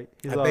all like,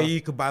 I bet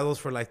you could buy those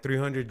for like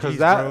 300 G's,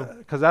 bro.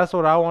 cause that's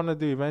what I want to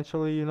do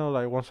eventually. You know,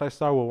 like once I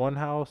start with one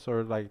house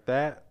or like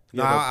that,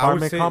 No, the I would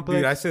apartment say, complex.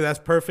 dude, I say that's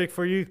perfect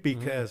for you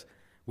because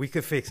we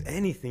could fix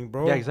anything,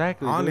 bro. yeah,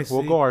 exactly. Dude. Honestly,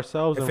 We'll go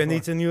ourselves. if and it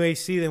needs a new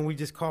AC, then we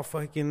just call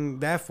fucking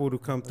that fool to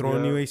come throw a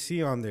new Yeah.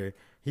 AC on there.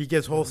 He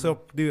gets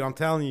wholesale, dude. I'm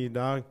telling you,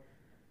 dog.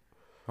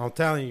 I'm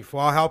telling you, fool,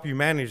 I'll help you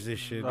manage this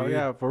shit, dude. oh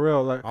yeah, for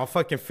real. Like I'll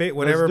fucking fit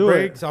whatever do it.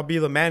 breaks. I'll be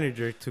the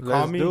manager to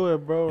call let's me, do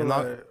it, bro. and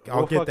like, I'll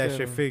we'll get that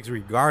shit fucking- fixed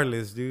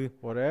regardless, dude.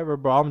 Whatever,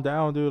 bro. I'm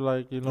down, dude.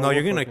 Like you know. No,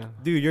 you're we'll gonna, fucking-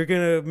 dude. You're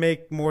gonna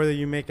make more than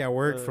you make at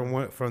work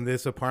Yeah. from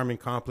this apartment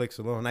complex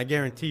alone. I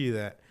guarantee you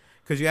that,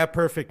 because you have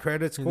perfect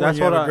credit score. That's and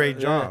you what have a great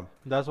yeah, job.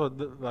 That's what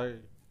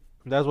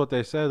that's what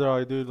they said. They're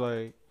like, dude,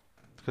 like,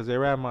 because they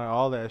ran my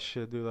all that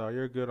shit, dude. Like,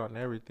 you're good on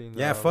everything.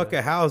 Yeah, dog, fuck like,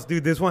 a house,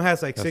 dude. This one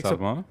has like That's six. up,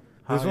 huh?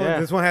 yeah.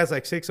 This one has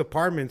like 6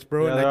 apartments,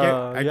 bro. Yeah, and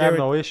I you have guarantee.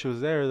 no issues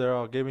there. They're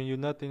all giving you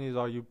nothing. He's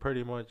all you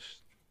pretty much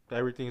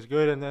everything's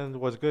good. And then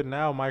what's good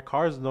now? My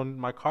car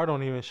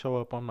don't even show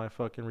up on my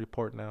fucking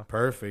report now.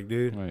 Perfect,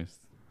 dude. Nice.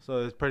 So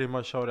it's pretty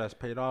much showed as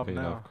paid off Paid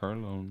now. off car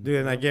loan. Dude,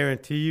 and I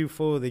guarantee you,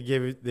 fool, they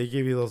give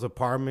you those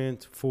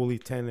apartments fully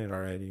tenanted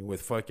already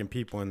with fucking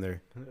people in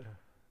there.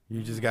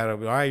 You just gotta, all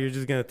right, you're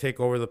just gonna take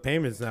over the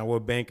payments now.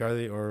 What bank are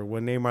they, or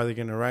what name are they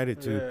gonna write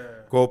it to? Yeah.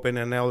 Go open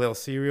an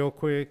LLC real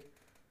quick,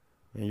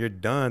 and you're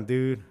done,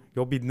 dude.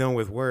 You'll be done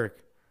with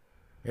work.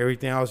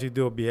 Everything else you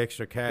do will be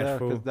extra cash, Yeah,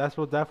 fool. because that's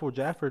what that fool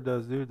Jaffer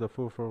does, dude. The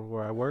fool from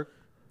where I work.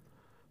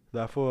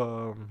 That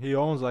fool, he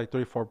owns like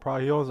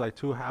 3-4 he owns like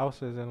 2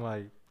 houses and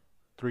like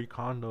 3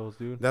 condos,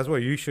 dude. That's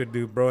what you should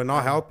do, bro. And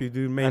I'll help you,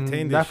 dude.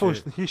 Maintain and this that fool,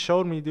 shit. he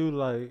showed me, dude,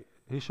 like,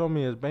 he showed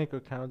me his bank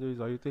account, dude. He's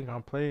like, you think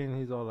I'm playing?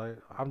 He's all like,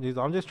 I'm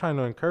just trying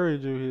to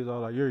encourage you. He's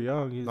all like, you're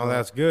young. He's No, all,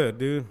 that's good,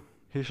 dude.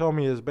 he showed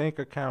me his bank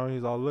account.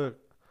 He's all, look,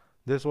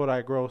 this is what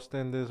I grossed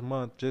in this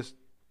month just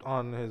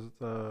on his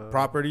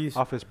Properties.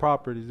 off his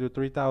properties, dude.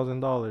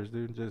 $3,000,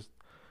 dude. Just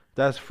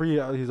that's free.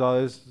 He's all,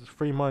 it's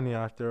free money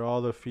after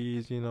all the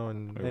fees, you know,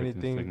 and Everything's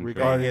anything taken care of. Paying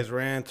regarding his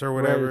rent or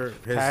whatever,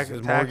 his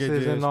taxes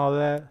mortgages. and all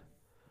that.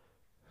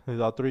 He's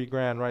all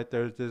 $3,000 right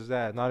there. Just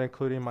that, not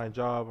including my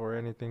job or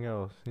anything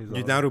else. He's You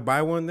all, down to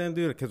buy one then,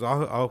 dude? Because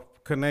I'll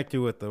connect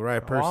you with the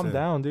right oh, person. I'm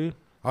down, dude.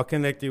 I'll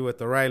connect you with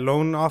the right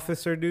loan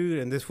officer, dude.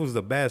 And this was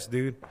the best,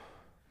 dude.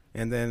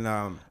 And then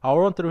I'll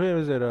run through him.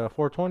 Is it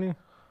 420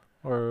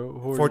 or who?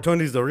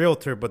 420 is the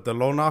realtor, but the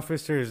loan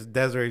officer is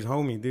Desiree's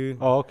homie, dude.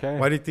 Oh, okay.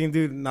 Why do you think,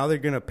 dude? Now they're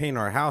gonna paint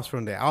our house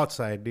from the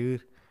outside,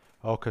 dude.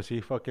 Oh, cause he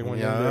fucking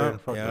went in Yeah, there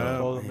and fucking yeah.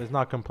 told him it's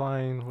not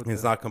complying with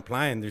It's the, not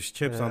compliant. There's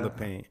chips on the Yeah.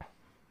 paint.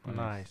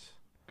 nice.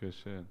 Good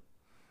shit.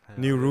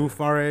 New Hell yeah.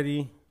 roof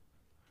already.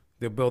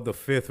 They built the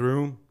 5th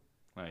room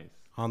Nice.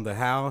 on the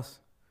house.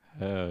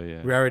 Hell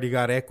yeah. We already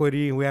got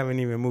equity. We haven't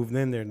even moved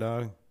in there,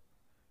 dog.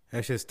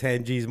 That's just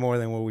 10 G's more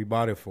than what we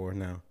bought it for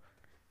now.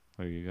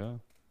 There you go.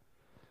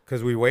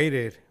 Because we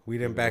waited. We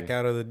didn't back Really?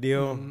 out of the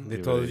deal. Mhm. They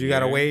Give told it us a you got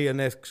to year. wait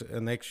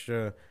an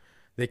extra.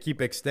 They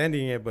keep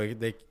extending it, but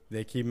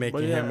they keep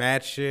making yeah. him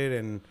match shit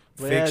and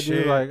But yeah, fix dude.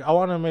 shit. Like, I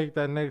want to make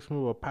that next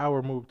move a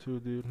power move too,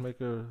 dude. Make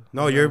a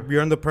no, you know,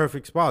 you're in the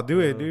perfect spot. Do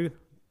it, Uh, dude.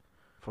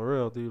 for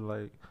real, dude.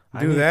 Like, I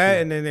Do need that, to.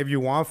 and then if you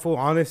want full,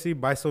 honestly,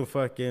 buy some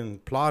fucking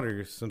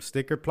plotters, some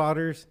sticker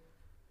plotters,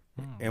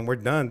 and we're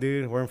done,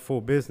 dude. We're in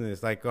full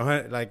business. Like,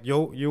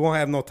 you won't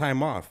have no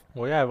time off.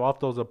 Well, yeah, off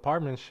those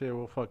apartment shit,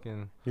 we'll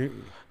fucking You,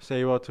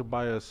 save up to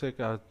buy a sick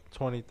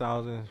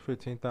 $20,000,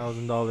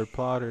 $15,000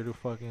 plotter to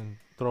fucking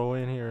throw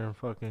in here and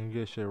fucking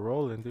get shit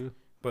rolling, dude.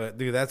 but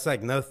dude, that's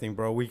like nothing,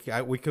 bro. We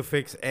could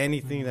fix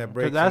anything that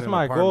breaks. Cause that's in an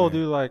my goal, apartment.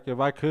 dude. Like, if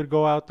I could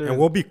go out there, And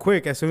we'll be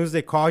quick. As soon as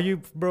they call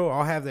you, bro,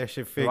 I'll have that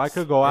shit fixed. if I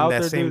could go in out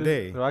that there, same dude,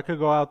 day. if I could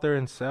go out there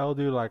and sell,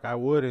 dude, like I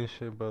would and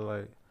shit. But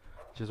like,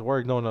 just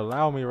work don't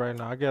allow me right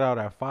now. I get out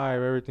at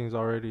 5, everything's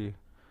already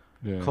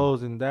Yeah.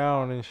 closing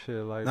down and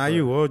shit. Like, Now but-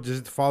 you will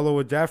just follow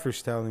what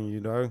Jaffer's telling you,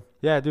 dog.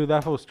 Yeah, dude,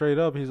 that fool straight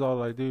up. He's all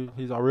like, dude,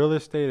 he's all real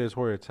estate is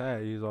where it's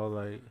at. He's all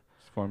like,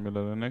 It's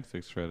Formula the next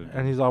strategy.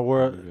 and he's all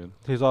where Pretty good.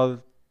 he's all.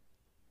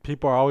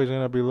 People are always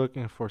gonna be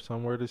looking for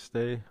somewhere to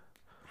stay.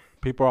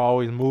 People are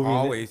always moving.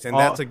 Always, and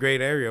all- that's a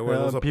great area where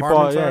those people,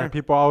 apartments yeah, are.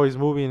 people are always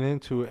moving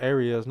into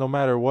areas, no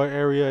matter what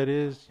area it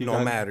is. No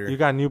got, matter. You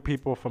got new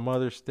people from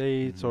other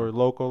states or Mhm.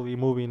 locally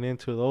moving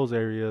into those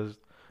areas.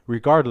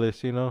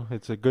 Regardless, you know,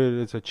 it's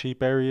a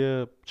cheap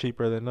area,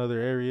 cheaper than other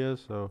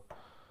areas. So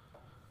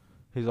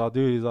he's all,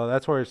 dude, he's all,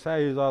 that's where it's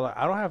at. He's all like,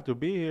 I don't have to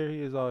be here.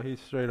 He's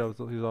straight up.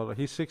 He's all, like,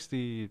 he's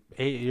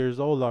 68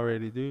 years old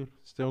already, dude.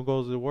 Still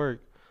goes to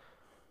work.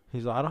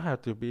 He's all, I don't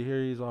have to be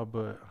here. He's all,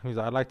 but he's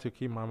all, I like to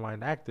keep my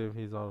mind active.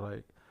 He's all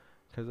like,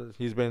 because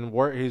he's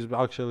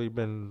actually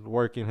been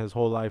working his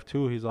whole life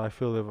too. He's all, I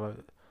feel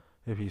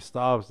if he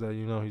stops that,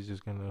 you know, he's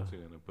just gonna What's he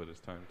gonna put his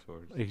time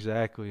towards?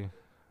 exactly.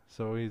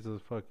 So he's a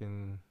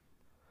fucking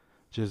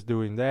just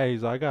doing that.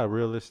 He's like, I got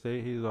real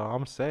estate. He's like,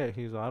 I'm set.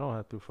 He's like, I don't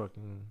have to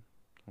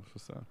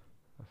What's that?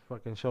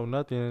 fucking show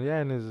nothing. And yeah,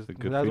 and It's a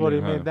good that's what he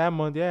feeling, huh? made that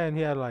month. Yeah, and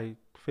he had like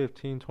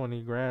 15,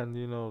 20 grand,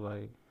 you know,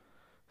 like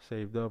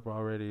saved up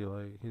already.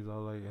 Like he's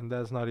all like, and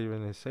that's not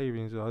even his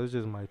savings. He's all, it's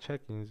just my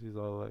checkings. He's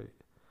all like,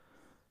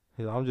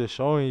 I'm just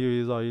showing you.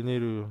 He's all, you need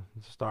to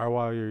start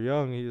while you're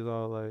young. He's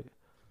all like,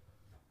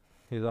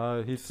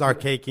 Start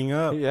caking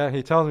up. yeah,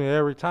 he tells me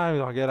every time,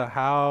 he'll get a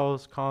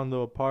house,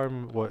 condo,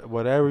 apartment,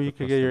 whatever you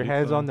could get your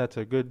hands on. That's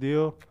a good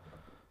deal.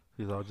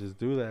 He's all, just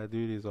do that,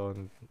 dude. He's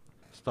on,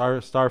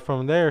 start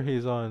from there.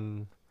 He's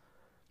on,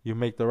 you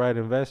make the right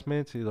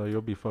investments. He's all,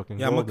 you'll be fucking.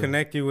 Yeah, I'm gonna golden.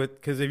 connect you with,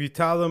 because if you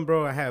tell them,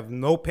 bro, I have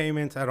no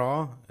payments at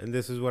all, and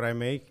this is what I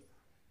make,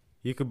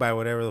 you could buy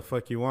whatever the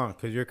fuck you want,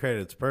 because your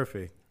credit's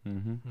perfect.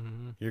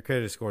 Mm-hmm. Your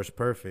credit score's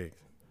perfect.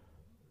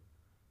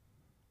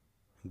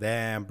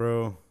 Damn,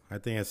 bro. I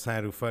think it's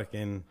time to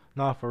fucking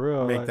Nah, for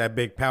real. make like, that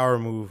big power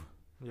move.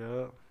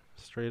 Yeah,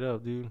 straight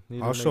up, dude. Need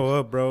to I'll make show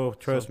up, bro.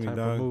 Trust some me, type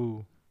of dog.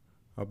 move.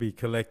 I'll be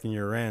collecting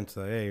your rent.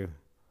 So, hey,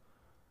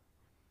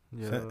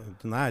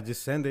 Yeah.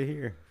 just send it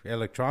here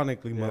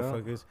electronically, Yeah.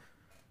 motherfuckers.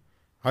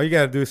 All you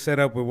got to do is set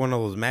up with one of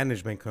those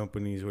management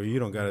companies where you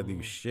don't got to do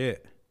Mhm.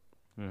 shit.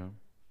 Yeah.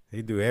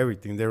 They do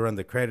everything. They run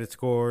the credit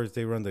scores.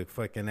 They run the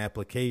fucking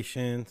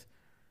applications.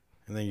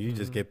 And then you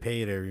just Mhm. get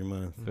paid every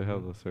month. They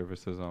have the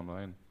services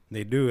online.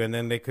 They do. And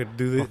then they could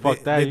do the, But fuck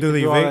that. they You do can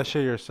the do all evic- that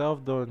shit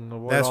yourself, though, and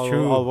avoid That's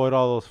true. avoid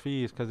all those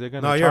fees, because they're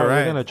gonna No, you're charge. right.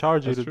 They're gonna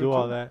charge you That's to true, do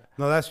all too. that.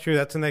 No, that's true.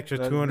 That's an extra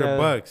That- $200 yeah,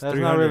 bucks. That's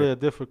 300. not really a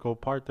difficult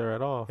part there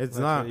at all. It's That's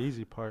not. the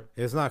easy part.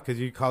 It's not,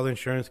 because you call the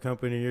insurance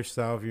company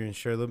yourself. You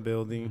insure the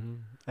building. Mhm.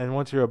 And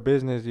once you're a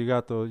business, you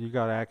got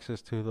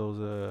access to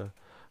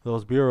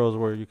those bureaus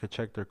where you could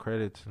check their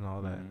credits and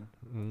all that.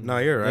 Mhm. No,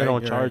 you're right. They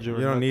don't You're charge right. you.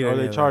 You don't need or any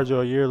they of charge that.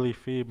 you a yearly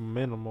fee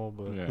minimal,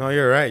 but. Yeah. No,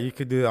 you're right. You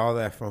could do all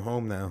that from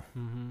home now.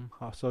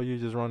 So you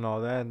just run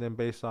all that, and then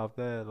based off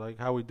that, like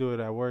how we do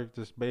it at work,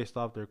 just based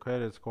off their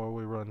credit score,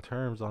 we run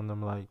terms on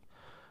them. Like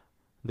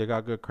they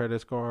got good credit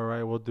score, all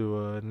right, we'll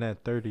do a net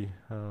 30.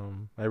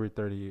 Every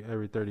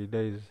 30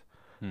 days,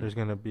 Hmm. there's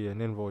gonna be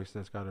an invoice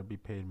that's gotta be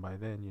paid by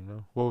then. You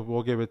know,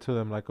 we'll give it to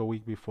them like a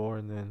week before,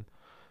 and then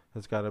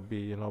it's gotta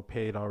be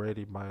paid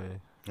already by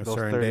A those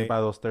certain 30 date. by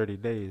those 30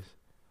 days.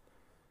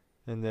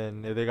 And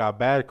then if they got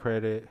bad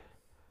credit,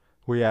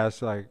 we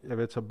ask, like, if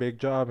it's a big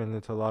job and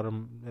it's a lot of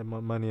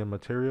money and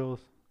materials,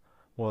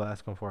 we'll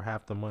ask them for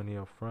half the money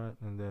up front,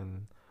 and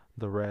then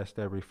the rest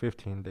every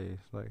 15 days.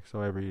 Like,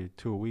 so every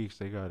 2 weeks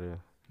they gotta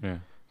Yeah.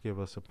 give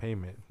us a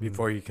payment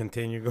Before you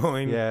continue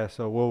going. Yeah,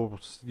 so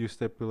you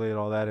stipulate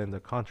all that in the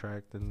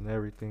contract and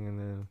everything, and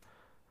then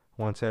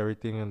once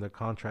everything in the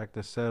contract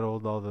is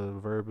settled, all the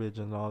verbiage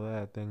and all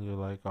that, then you're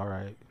like, all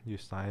right, you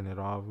sign it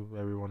off,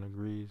 everyone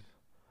agrees,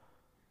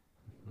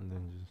 and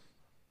then just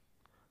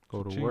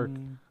go to work.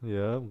 Cha-ching.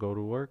 Yeah, go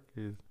to work.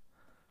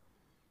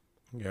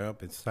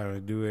 Yep, it's time to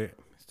do it.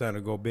 It's time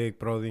to go big,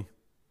 Brody.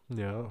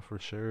 Yeah, for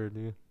sure,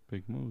 dude.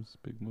 Big moves.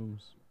 Big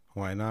moves.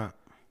 Why not?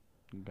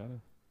 You got it.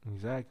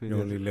 Exactly. You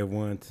only live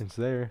once. It's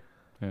there.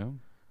 Yeah.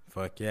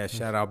 Fuck yeah.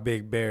 Shout out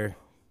Big Bear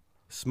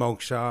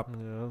Smoke Shop,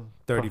 Yeah.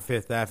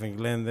 35th Ave in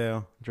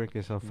Glendale.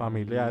 Drinking some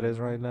familiares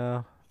right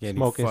now. Getting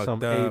Smoking fucked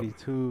some up.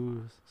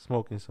 82s.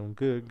 Smoking some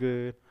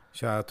good.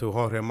 Shout out to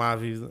Jorge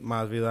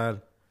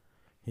Masvidal.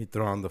 He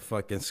throw on the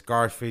fucking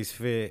Scarface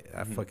fit.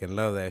 I Mhm. fucking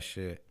love that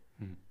shit.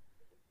 Mhm.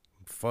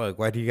 Fuck,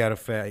 why do you gotta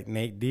fight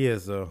Nate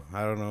Diaz though?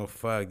 I don't know.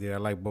 Fuck, dude. I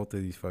like both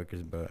of these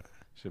fuckers, but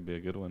Should be a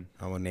good one.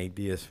 I'm a Nate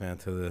Diaz fan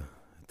to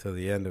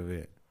the end of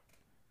it.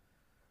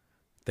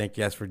 Thank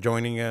you guys for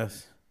joining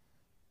us.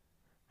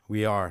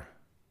 We are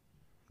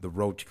the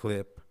Roach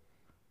Clip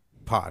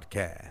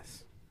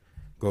Podcast.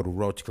 Go to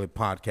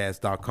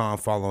roachclippodcast.com.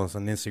 Follow us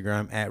on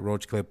Instagram at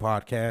Roach Clip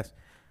Podcast.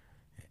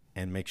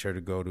 And make sure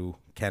to go to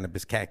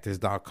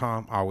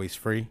cannabiscactus.com. Always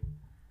free.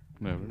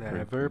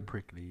 Never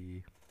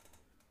prickly.